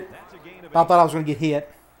kept it. That's a gain of I 8. thought I was going to get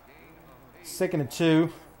hit. 2nd and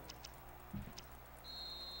 2.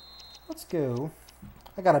 Let's go.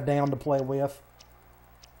 I got a down to play with.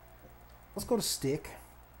 Let's go to stick.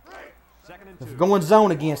 2nd and We're 2. going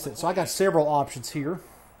zone against it, so I got several options here.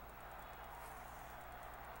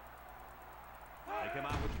 They come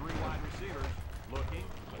out with 3 wide receivers. Looking.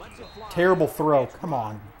 Lets it fly. Terrible throw. Come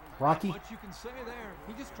on, Rocky. Much you can say there.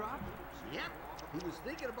 He just dropped it. Yep. He was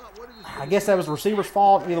thinking about what he was I guess that was the receiver's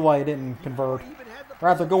fault. Either way, it didn't convert. even had the All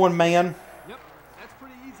right, they're going man. Yep, that's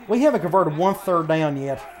pretty easy. We haven't converted 1 3rd down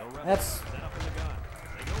yet. That's Set up in the gun.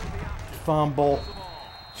 They go with the option. fumble. The ball.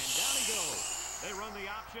 And down he goes. They run the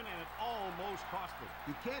option, and it almost cost them.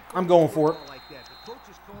 You can't I'm going for it. like that. The coach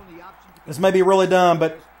is calling the option because This may be really dumb,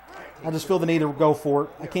 but I just feel the need to go for it.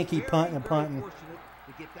 I can't keep punting and punting. fortunate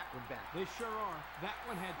to get that one back. They sure are. That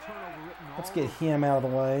one had turnover written all Let's get over. him out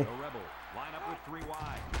of the way. The Rebels line up with 3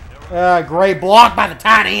 wide. They're Great block by the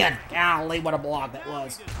tight end. Golly, what a block that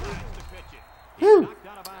was. He decides to pitch it. He's Whew. knocked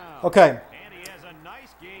out of bounds. Okay, And he has a nice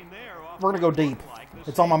gain there. Off we're going to go what deep. looked like the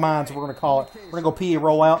It's on my mind, so we're going to call it. We're going to go PE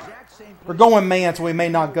rollout. Exact same We're play. going man, so we may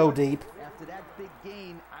not go deep. After that big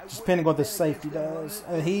gain, I Just wouldn't depending what bet this safety against them does.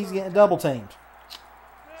 running it. He's getting double teamed.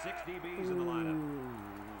 6 DBs in the lineup.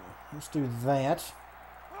 Let's do that.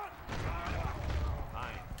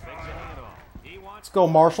 Hines takes a handoff. He wants Let's go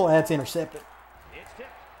Marshall. That's intercepted. it's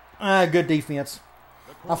tipped. Good defense.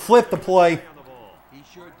 I flipped the play. On the ball. He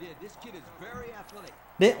sure did. This kid is very athletic.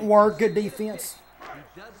 Didn't work. Good defense.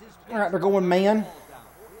 He does his All right, they're going man.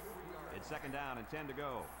 It's 2nd down and 10 to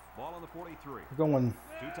go. Ball on the 43. We're going.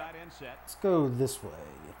 2 tight end set. Let's go this way.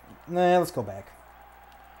 Nah, let's go back.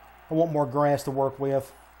 I want more grass to work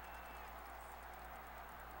with.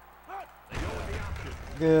 They go with the option.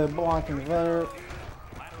 Good blocking there.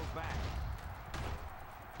 Lateral back.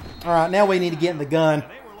 All right, now we need to get in the gun.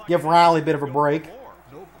 Give Riley a bit of a break.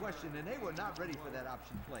 No question, and they were not ready for that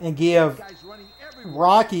option play. And give Guys running everywhere.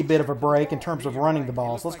 Rocky a bit of a break in terms of running the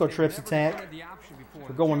ball. So let's go trips attack.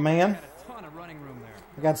 We're going man. Had a ton of running room there.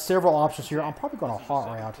 I got several options here. I'm probably going a hot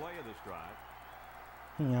route. Play of this drive.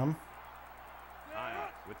 Him.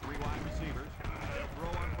 Hines with 3 wide receivers. They'll throw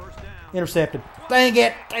on 1st down. Intercepted. Dang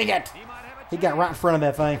it. Dang it. He might have a He got right in front of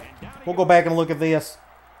that thing. We'll go back and look at this.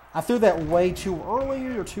 I threw that way too early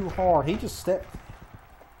or too hard. He just stepped.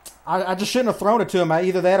 I just shouldn't have thrown it to him.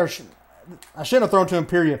 Either that or I shouldn't have thrown to him,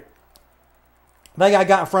 period. I think I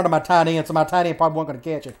got in front of my tight end, so my tight end probably wasn't going to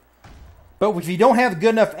catch it. But if you don't have good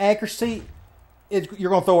enough accuracy, you're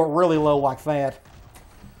going to throw it really low like that.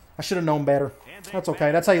 I should have known better. That's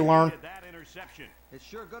okay. That's how you learn. It's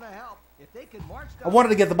sure going to help if they can march. I wanted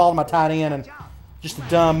to get the ball to my tight end, and just a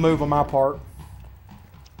dumb move on my part.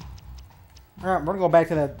 All right, we're going to go back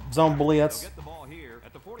to that zone blitz. Get the ball here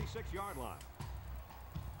at the 46-yard line.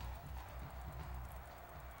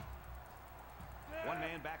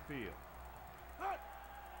 One-man backfield.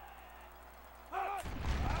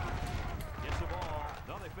 Gets the ball.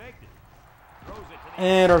 No, they faked it. Throws it to the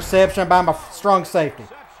Interception by my strong safety,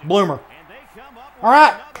 Bloomer. and they come up with All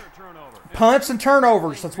right, another turnover. punts and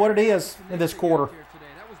turnovers. That's what it is in this quarter.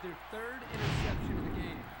 That was their third interception of the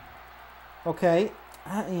game. Okay,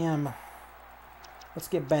 let's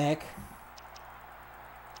get back.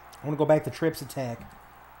 I want to go back to trips attack.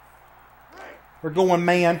 We're going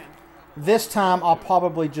man. This time I'll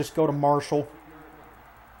probably just go to Marshall.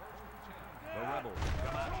 The Rebels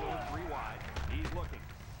come out going 3 wide. He's looking.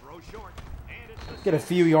 Throw short. And it's the Get a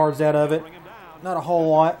few yards out of it. bring him down. Not a whole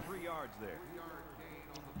lot. 3 yards there.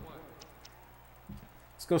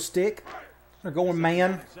 Let's go stick. They're going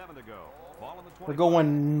man. 7 to go. Ball on the We're 20.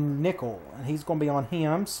 going nickel, and he's going to be on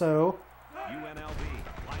him. So UNLV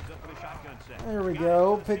lines up for the shotgun set. there we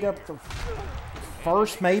go. Pick up the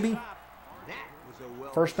first, maybe. That was a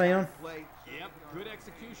well First down. play. Yep, good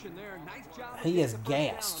execution there. Nice job. He getting is the first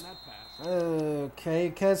down gassed. on that pass. Okay,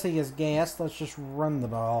 because he is gassed, let's just run the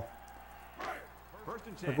ball. First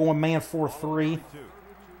and 10. We're going man 4-3.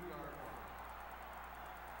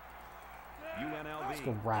 UNLV. Let's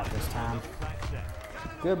go right this time. Tight set.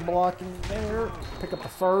 Good blocking there. Pick up the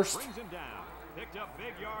first. Brings him down. Picked up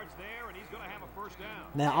big yards there, and he's going to have a first down.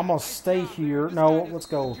 Now I'm going to stay here. No, let's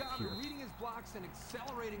go Good job here. reading his blocks and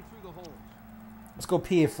accelerating through the holes. Let's go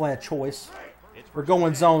PA flat choice. We're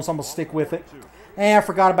going zone, so I'm going to stick with it. And I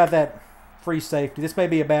forgot about that free safety. This may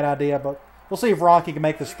be a bad idea, but we'll see if Rocky can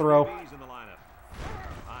make this throw. He's in the lineup.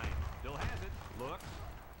 Hines still has it. Looks.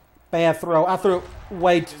 Bad throw. I threw it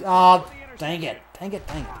way too... Oh, dang it. Dang it,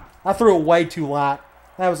 dang it. I threw it way too light.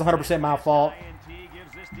 That was 100% my fault. INT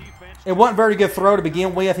gives this defense It wasn't a very good throw to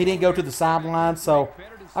begin with. He didn't go to the sideline, so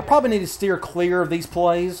I probably need to steer clear of these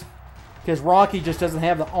plays because Rocky just doesn't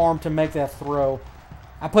have the arm to make that throw.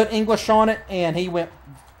 I put English on it, and he was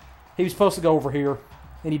supposed to go over here,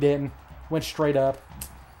 and he didn't. Went straight up.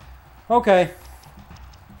 Okay.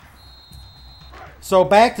 So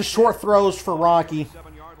back to short throws for Rocky.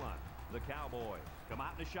 7-yard line. The Cowboys come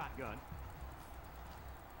out in a shotgun.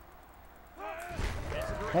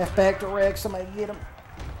 Halfback direct. Somebody get him.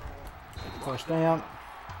 First down.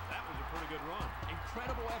 That was a pretty good run.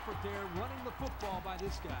 Incredible effort there, running the football by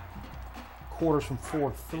this guy. Quarters from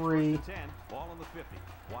 4-3. 10. Ball on the 50.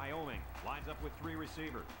 Wyoming lines up with 3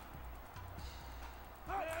 receivers.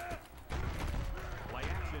 Play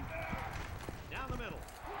action. Down the middle.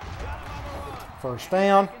 Got him on the run. First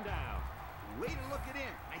down. Second down. Way to look it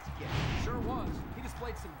in. Nice catch. Sure was. He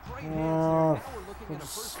displayed some great hands there. Now we're looking We'll at a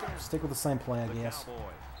first just down. stick with the same play, I The guess. Cowboys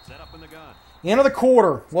set up in the gun. End of the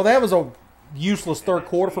quarter. Well, that was a useless third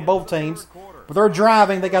quarter for both teams. But they're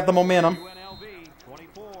driving. They got the momentum. UNLV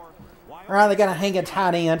 24. All right, they got a hanging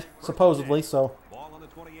tight end, supposedly. So Ball on the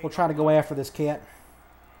 28. we'll try to go after this cat.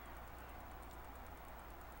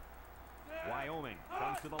 Wyoming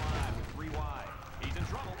comes to the line with 3 wide. He's in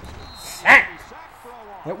trouble. Sack. He's sacked for a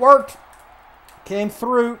loss. It worked. Came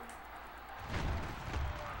through.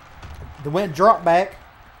 They went drop back.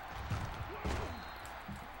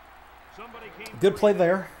 Somebody came Good play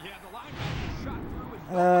there. Yeah, the linebacker shot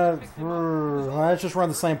through his Let's just run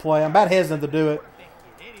the same play. I'm about hesitant to do it.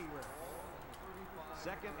 anywhere.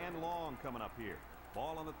 Second and long coming up here.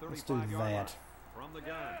 Ball on the Let's do 35-yard line. that. From the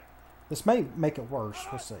gun. This may make it worse.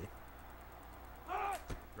 We'll see.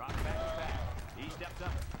 Drop back to back. He steps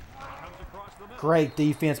up. Comes across the middle. Great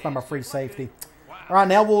defense by my free safety. All right,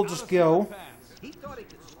 now we'll just go. He thought he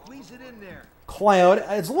could squeeze it in there. Cloud.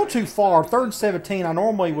 It's a little too far. 3rd and 17. I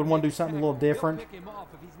normally would want to do something a little different. Pick him off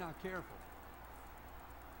if he's not careful.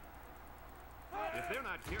 If they're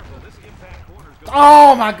not careful, this impact corner's going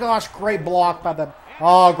Oh, my gosh. Great block by the...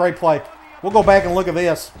 Oh, great play. We'll go back and look at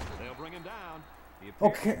this. They'll bring him down.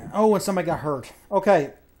 Okay. Oh, and somebody got hurt.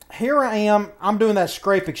 Okay. Here I am. I'm doing that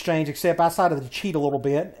scrape exchange, except I decided to cheat a little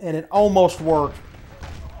bit, and it almost worked.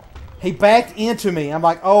 He backed into me. I'm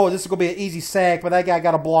like, oh, this is going to be an easy sack, but that guy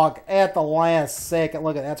got a block at the last second.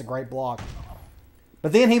 Look at that. That's a great block.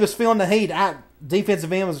 But then he was feeling the heat.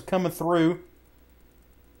 Defensive end was coming through,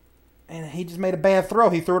 and he just made a bad throw.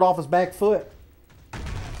 He threw it off his back foot.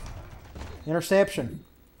 Interception.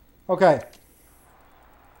 Okay.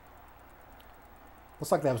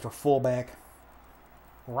 Looks like that was their fullback.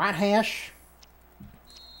 Right hash.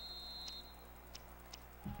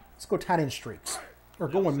 Let's go tight end streaks. Or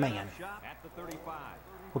going man. At the 35.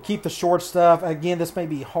 We'll keep the short stuff. Again, this may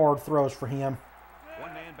be hard throws for him.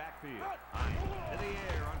 One man backfield. Hines to the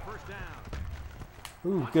air on first down.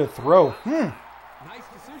 Ooh, good throw. Nice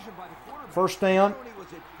decision by the quarterback. First down.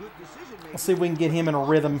 Let's see if we can get him in a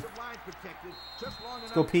rhythm.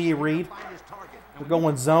 Let's go P.E. Reed. We're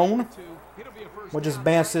going zone. We'll just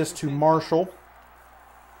bounce this to Marshall.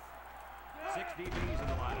 6 DBs in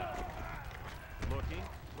the lineup. Looking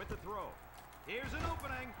with the throw. Here's an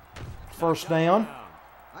opening. First down.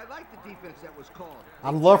 I like the defense that was called.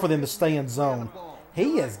 I'd love for them to stay in zone.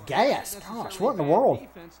 He is gassed. Gosh, what in the world?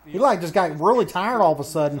 He like just got really tired all of a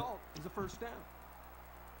sudden.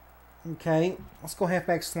 Okay, let's go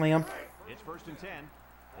halfback slam. It's 1st and 10.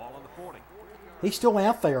 Ball on the 40. He's still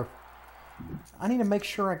out there. I need to make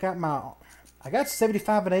sure I got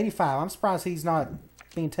 75 and 85. I'm surprised he's not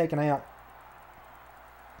being taken out.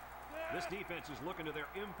 This defense is looking to their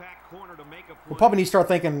impact corner to make a play. We'll probably need to start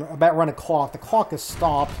thinking about running clock. The clock is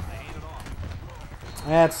stopped. They hand it off.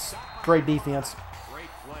 That's great defense. Great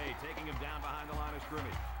play, taking him down behind the line of scrimmage.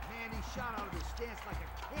 Man, he shot out of his stance like a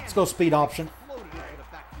cannon. Let's go speed option. Floated into the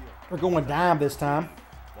backfield. We're going dime this time.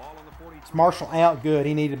 Ball on the 43. It's Marshall out good.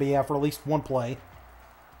 He needed to be out for at least one play.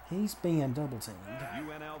 He's being double teamed.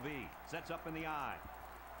 UNLV sets up in the eye.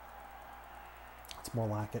 That's more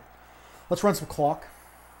like it. Let's run some clock.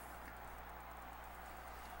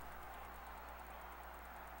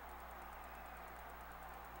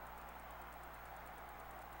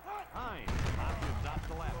 Hines options out to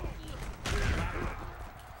the left.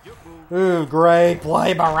 Ooh, great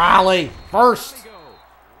play by Riley. First.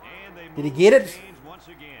 And they Did he get it? once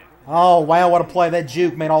again. Oh, wow, what a play. That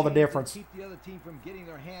juke made all the difference. Keep the other team from getting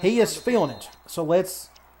their hands He on is the feeling football. it. So let's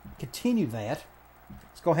continue that.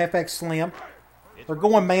 Let's go halfback slam. They're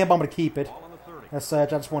going man, but I'm going to keep it. Ball on the 30. As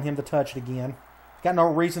such, I just want him to touch it again. Got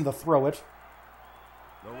no reason to throw it.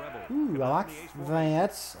 The Rebels. Ooh, I like that.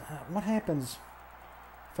 What happens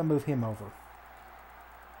if I move him over?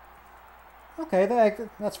 Okay,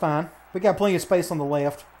 that's fine. We got plenty of space on the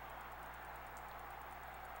left.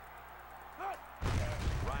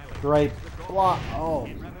 Great block. Oh.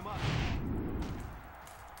 Rev him up.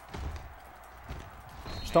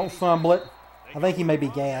 Just don't fumble it. I think he may be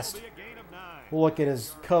gassed. Be a gain of 9. We'll look at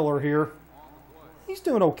his color here. He's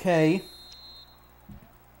doing okay.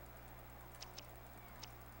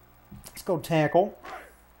 Let's go tackle.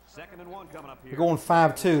 2nd and 1 coming up here. We're going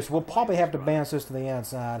 5-2, so we'll probably have to bounce this to the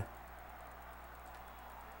outside.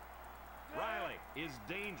 Riley is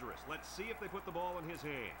dangerous. Let's see if they put the ball in his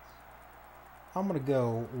hands. I'm going to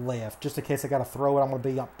go left, just in case I got to throw it. I'm going to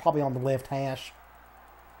be probably on the left hash.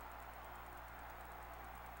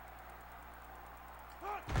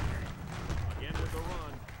 Again with the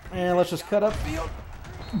run. And let's just cut up field.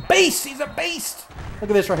 Beast! He's a beast! Look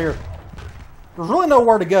at this right here. There's really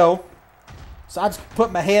nowhere to go. So I just put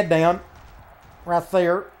my head down right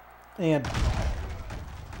there and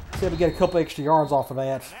see if we get a couple extra yards off of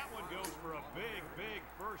that. That one goes for a big, big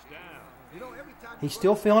first down. You know, every time He's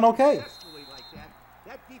still feeling okay. successfully like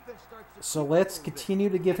that defense starts to So let's continue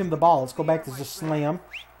to give him the ball. Let's go back to just slam.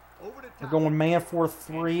 over the They're top. going man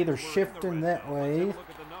 4-3. They're shifting that way. Look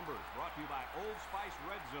at the numbers. Brought to you by Old Spice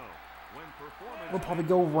Red Zone. When performance We'll probably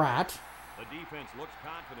go right. The defense looks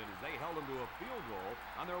confident as they held them to a field goal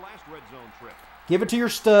on their last red zone trip. Give it to your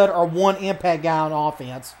stud or one impact guy on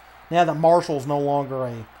offense. Now that Marshall's no longer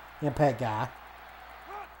a impact guy.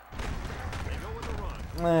 They go with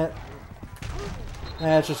the run.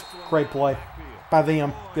 That's just great play by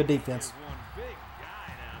them. Good defense. One big guy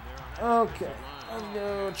down there. Okay. Let's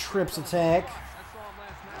go trips attack.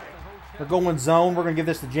 They're going zone. We're going to give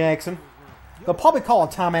this to Jackson. They'll probably call a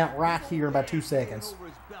timeout right here in about 2 seconds. Over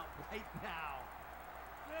his belt right now.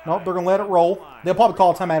 Nope, they're going to let it roll. They'll probably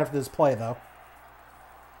call a timeout after this play, though.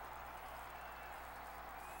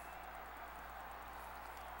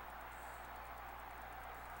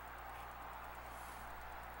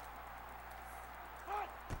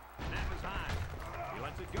 Snap is high. He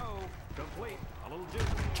lets it go. Complete. A little juice.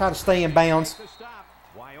 Try to stay in bounds. To stop.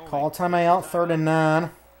 Wyoming. Call a timeout. 3rd and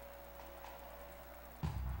 9.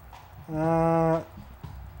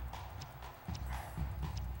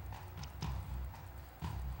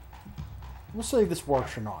 We'll see if this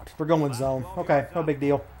works or not. They're going zone. Okay, no big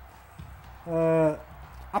deal. I'll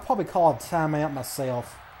probably call a timeout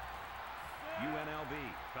myself. UNLV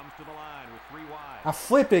comes to the line with 3 wide. I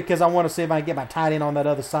flip it because I want to see if I can get my tight end on that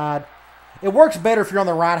other side. It works better if you're on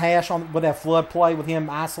the right hash with that flood play with him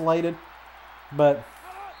isolated. But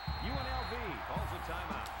UNLV calls a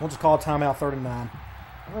timeout. we'll just call a timeout 3rd and 9.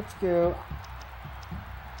 Let's go.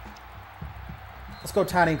 Let's go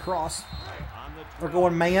tight end cross. They're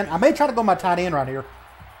going man. I may try to go my tight end right here.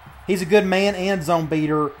 He's a good man and zone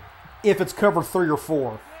beater if it's cover 3 or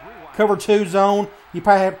 4. Cover 2 zone, you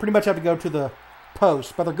probably pretty much have to go to the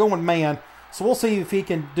post, but they're going man. So we'll see if he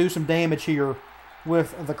can do some damage here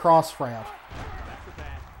with the cross route.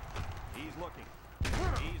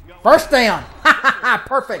 First down.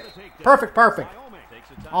 Perfect. Perfect, perfect.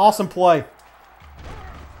 Awesome play.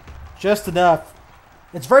 Just enough.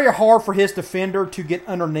 It's very hard for his defender to get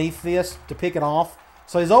underneath this to pick it off.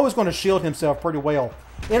 So he's always going to shield himself pretty well.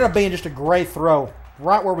 It ended up being just a great throw.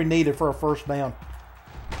 Right where we needed for a first down.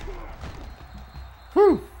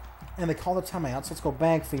 Whew. And they call the timeout. So let's go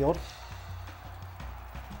backfield.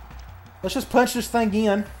 Let's just punch this thing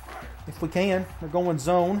in. If we can. They're going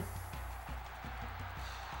zone.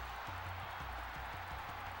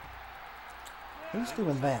 Who's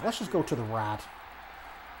doing that? Let's just go to the right.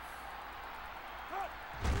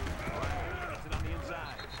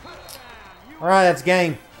 All right, that's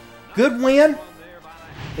game. Good win.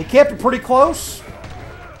 They kept it pretty close.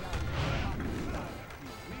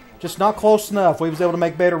 Just not close enough. We was able to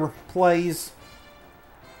make better plays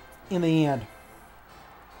in the end.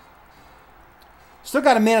 Still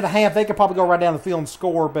got a minute and a half. They could probably go right down the field and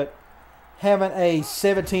score, but having a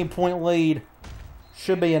 17-point lead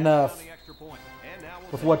should be enough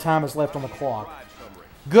with what time is left on the clock.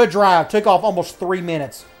 Good drive. Took off almost 3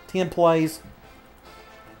 minutes. 10 plays.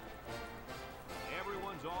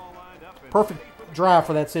 Perfect drive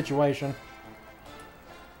for that situation.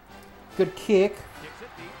 Good kick.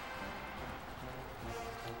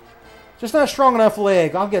 Just not a strong enough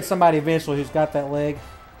leg. I'll get somebody eventually who's got that leg.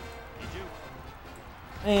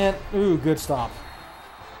 And, ooh, good stop.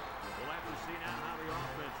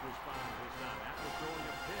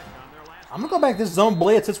 I'm going to go back to this zone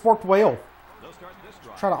blitz. It's worked well.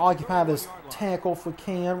 Try to occupy this tackle if we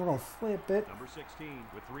can. We're going to flip it. Number 16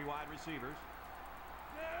 with 3 wide receivers.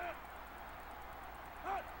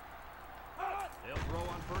 They'll throw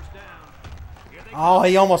on first down. Oh,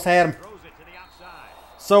 he almost had him.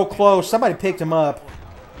 So close. Somebody picked him up.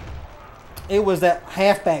 It was that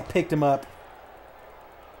halfback picked him up.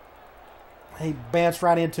 He bounced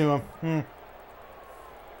right into him. I'm going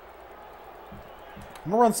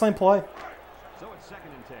to run the same play. So it's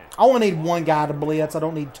 2nd and 10. I only need one guy to blitz. I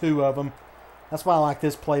don't need 2 of them. That's why I like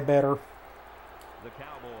this play better. The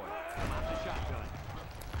Cowboy come out the shotgun.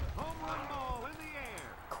 Home run ball in the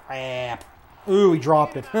air. Crap. Ooh, he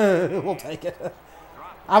dropped it. We'll take it.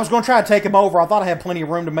 I was going to try to take him over. I thought I had plenty of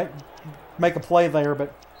room to make a play there,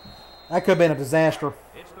 but that could have been a disaster.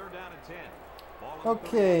 It's 3rd down and 10. Ball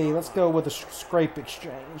Okay, let's go with the scrape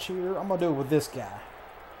exchange here. I'm going to do it with this guy.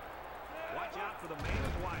 Watch out for the man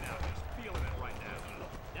in wideout. He's feeling it right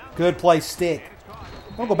now. Good play, stick.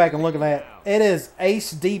 We'll go back and look at that. It is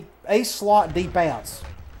ace slot deep outs.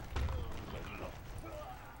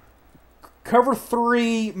 Cover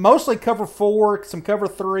 3, mostly cover 4, some cover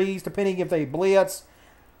 3s, depending if they blitz.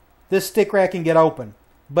 This stick rack can get open,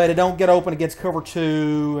 but it don't get open against cover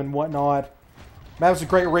 2 and whatnot. That was a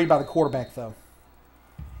great read by the quarterback, though.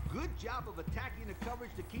 Good job of attacking the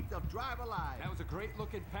coverage to keep the drive alive. That was a great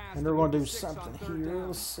looking pass. And they're going to do something here.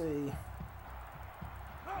 Let's see.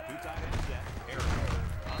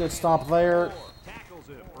 Good stop there.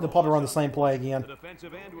 They'll probably run the same play again. The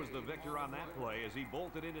defensive end was the victor on that play as he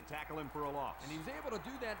bolted in to tackle him for a loss. And he was able to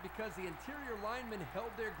do that because the interior linemen held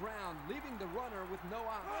their ground, leaving the runner with no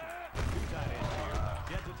option. 2 tight ends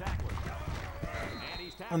here. Gets a tackler.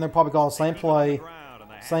 And they'll probably call the same play.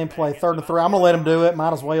 Same play, 3rd and 3. I'm going to let him do it.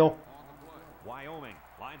 Might as well. Wyoming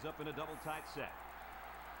lines up in a double tight set.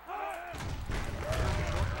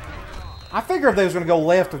 I figure if they was going to go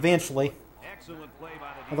left eventually. Excellent play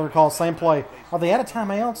by the They're going to call the same play. Are they out of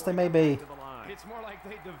timeouts? They may be. It's more like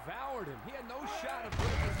they devoured him. He had no shot of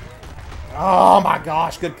breaking through. Oh my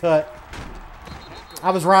gosh, good cut.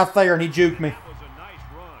 I was right there and he juked me. That was a nice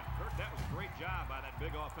run. Kurt, that was a great job by that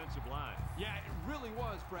big offensive line. Yeah, it really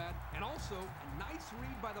was, Brad. And also, a nice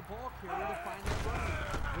read by the ball carrier to find that running.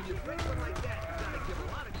 When you bring one like that, you got to give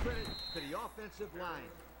a lot of credit to the offensive line.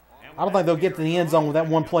 I don't think they'll get to the end zone with that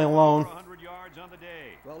one play alone. 100 yards on the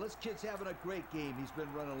day. Well, this kid's having a great game. He's been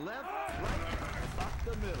running left, right, up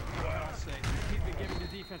the middle. I'll say, he's been giving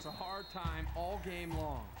the defense a hard time all game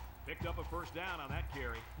long. Picked up a first down on that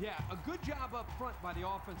carry. Yeah, a good job up front by the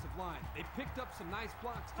offensive line. They picked up some nice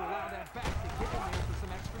blocks to allow that back to get in there for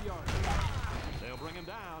some extra yards. They'll bring him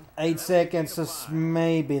down. 8 seconds. This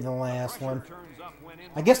may be the last one.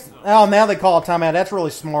 I guess. Oh, now they call a timeout. That's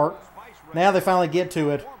really smart. Now they finally get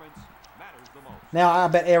to it. Now I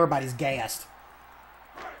bet everybody's gassed.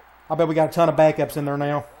 I bet we got a ton of backups in there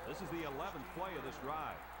now. This is the 11th play of this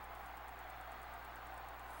drive.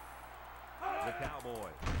 Cowboy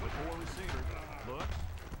with 4 receivers. Looks,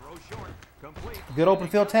 throw short, complete. Good open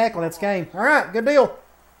field tackle. That's game. All right, good deal.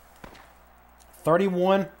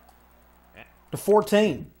 31-14.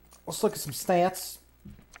 Let's look at some stats.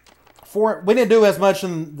 We didn't do as much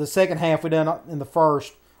in the second half we done in the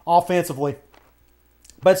first offensively.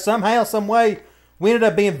 But somehow, some way, we ended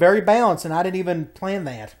up being very balanced, and I didn't even plan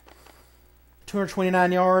that.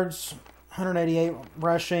 229 yards, 188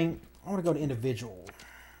 rushing. I want to go to individual.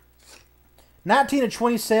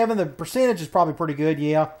 19-27. The percentage is probably pretty good,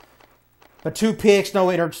 yeah. But 2 picks,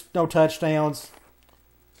 no touchdowns.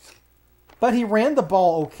 But he ran the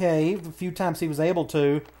ball okay the few times he was able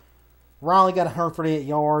to. Riley got 138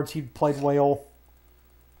 yards. He played well.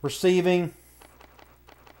 Receiving,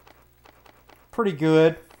 pretty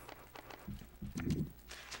good.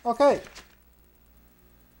 Okay.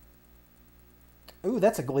 Ooh,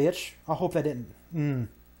 that's a glitch. I hope that didn't.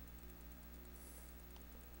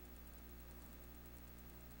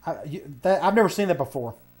 I've never seen that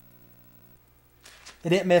before. It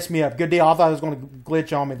didn't mess me up. Good deal. I thought it was going to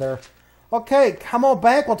glitch on me there. Okay, come on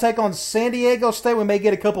back. We'll take on San Diego State. We may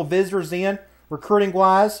get a couple visitors in,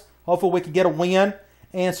 recruiting-wise. Hopefully we can get a win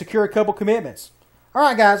and secure a couple commitments. All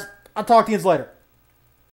right, guys. I'll talk to you later.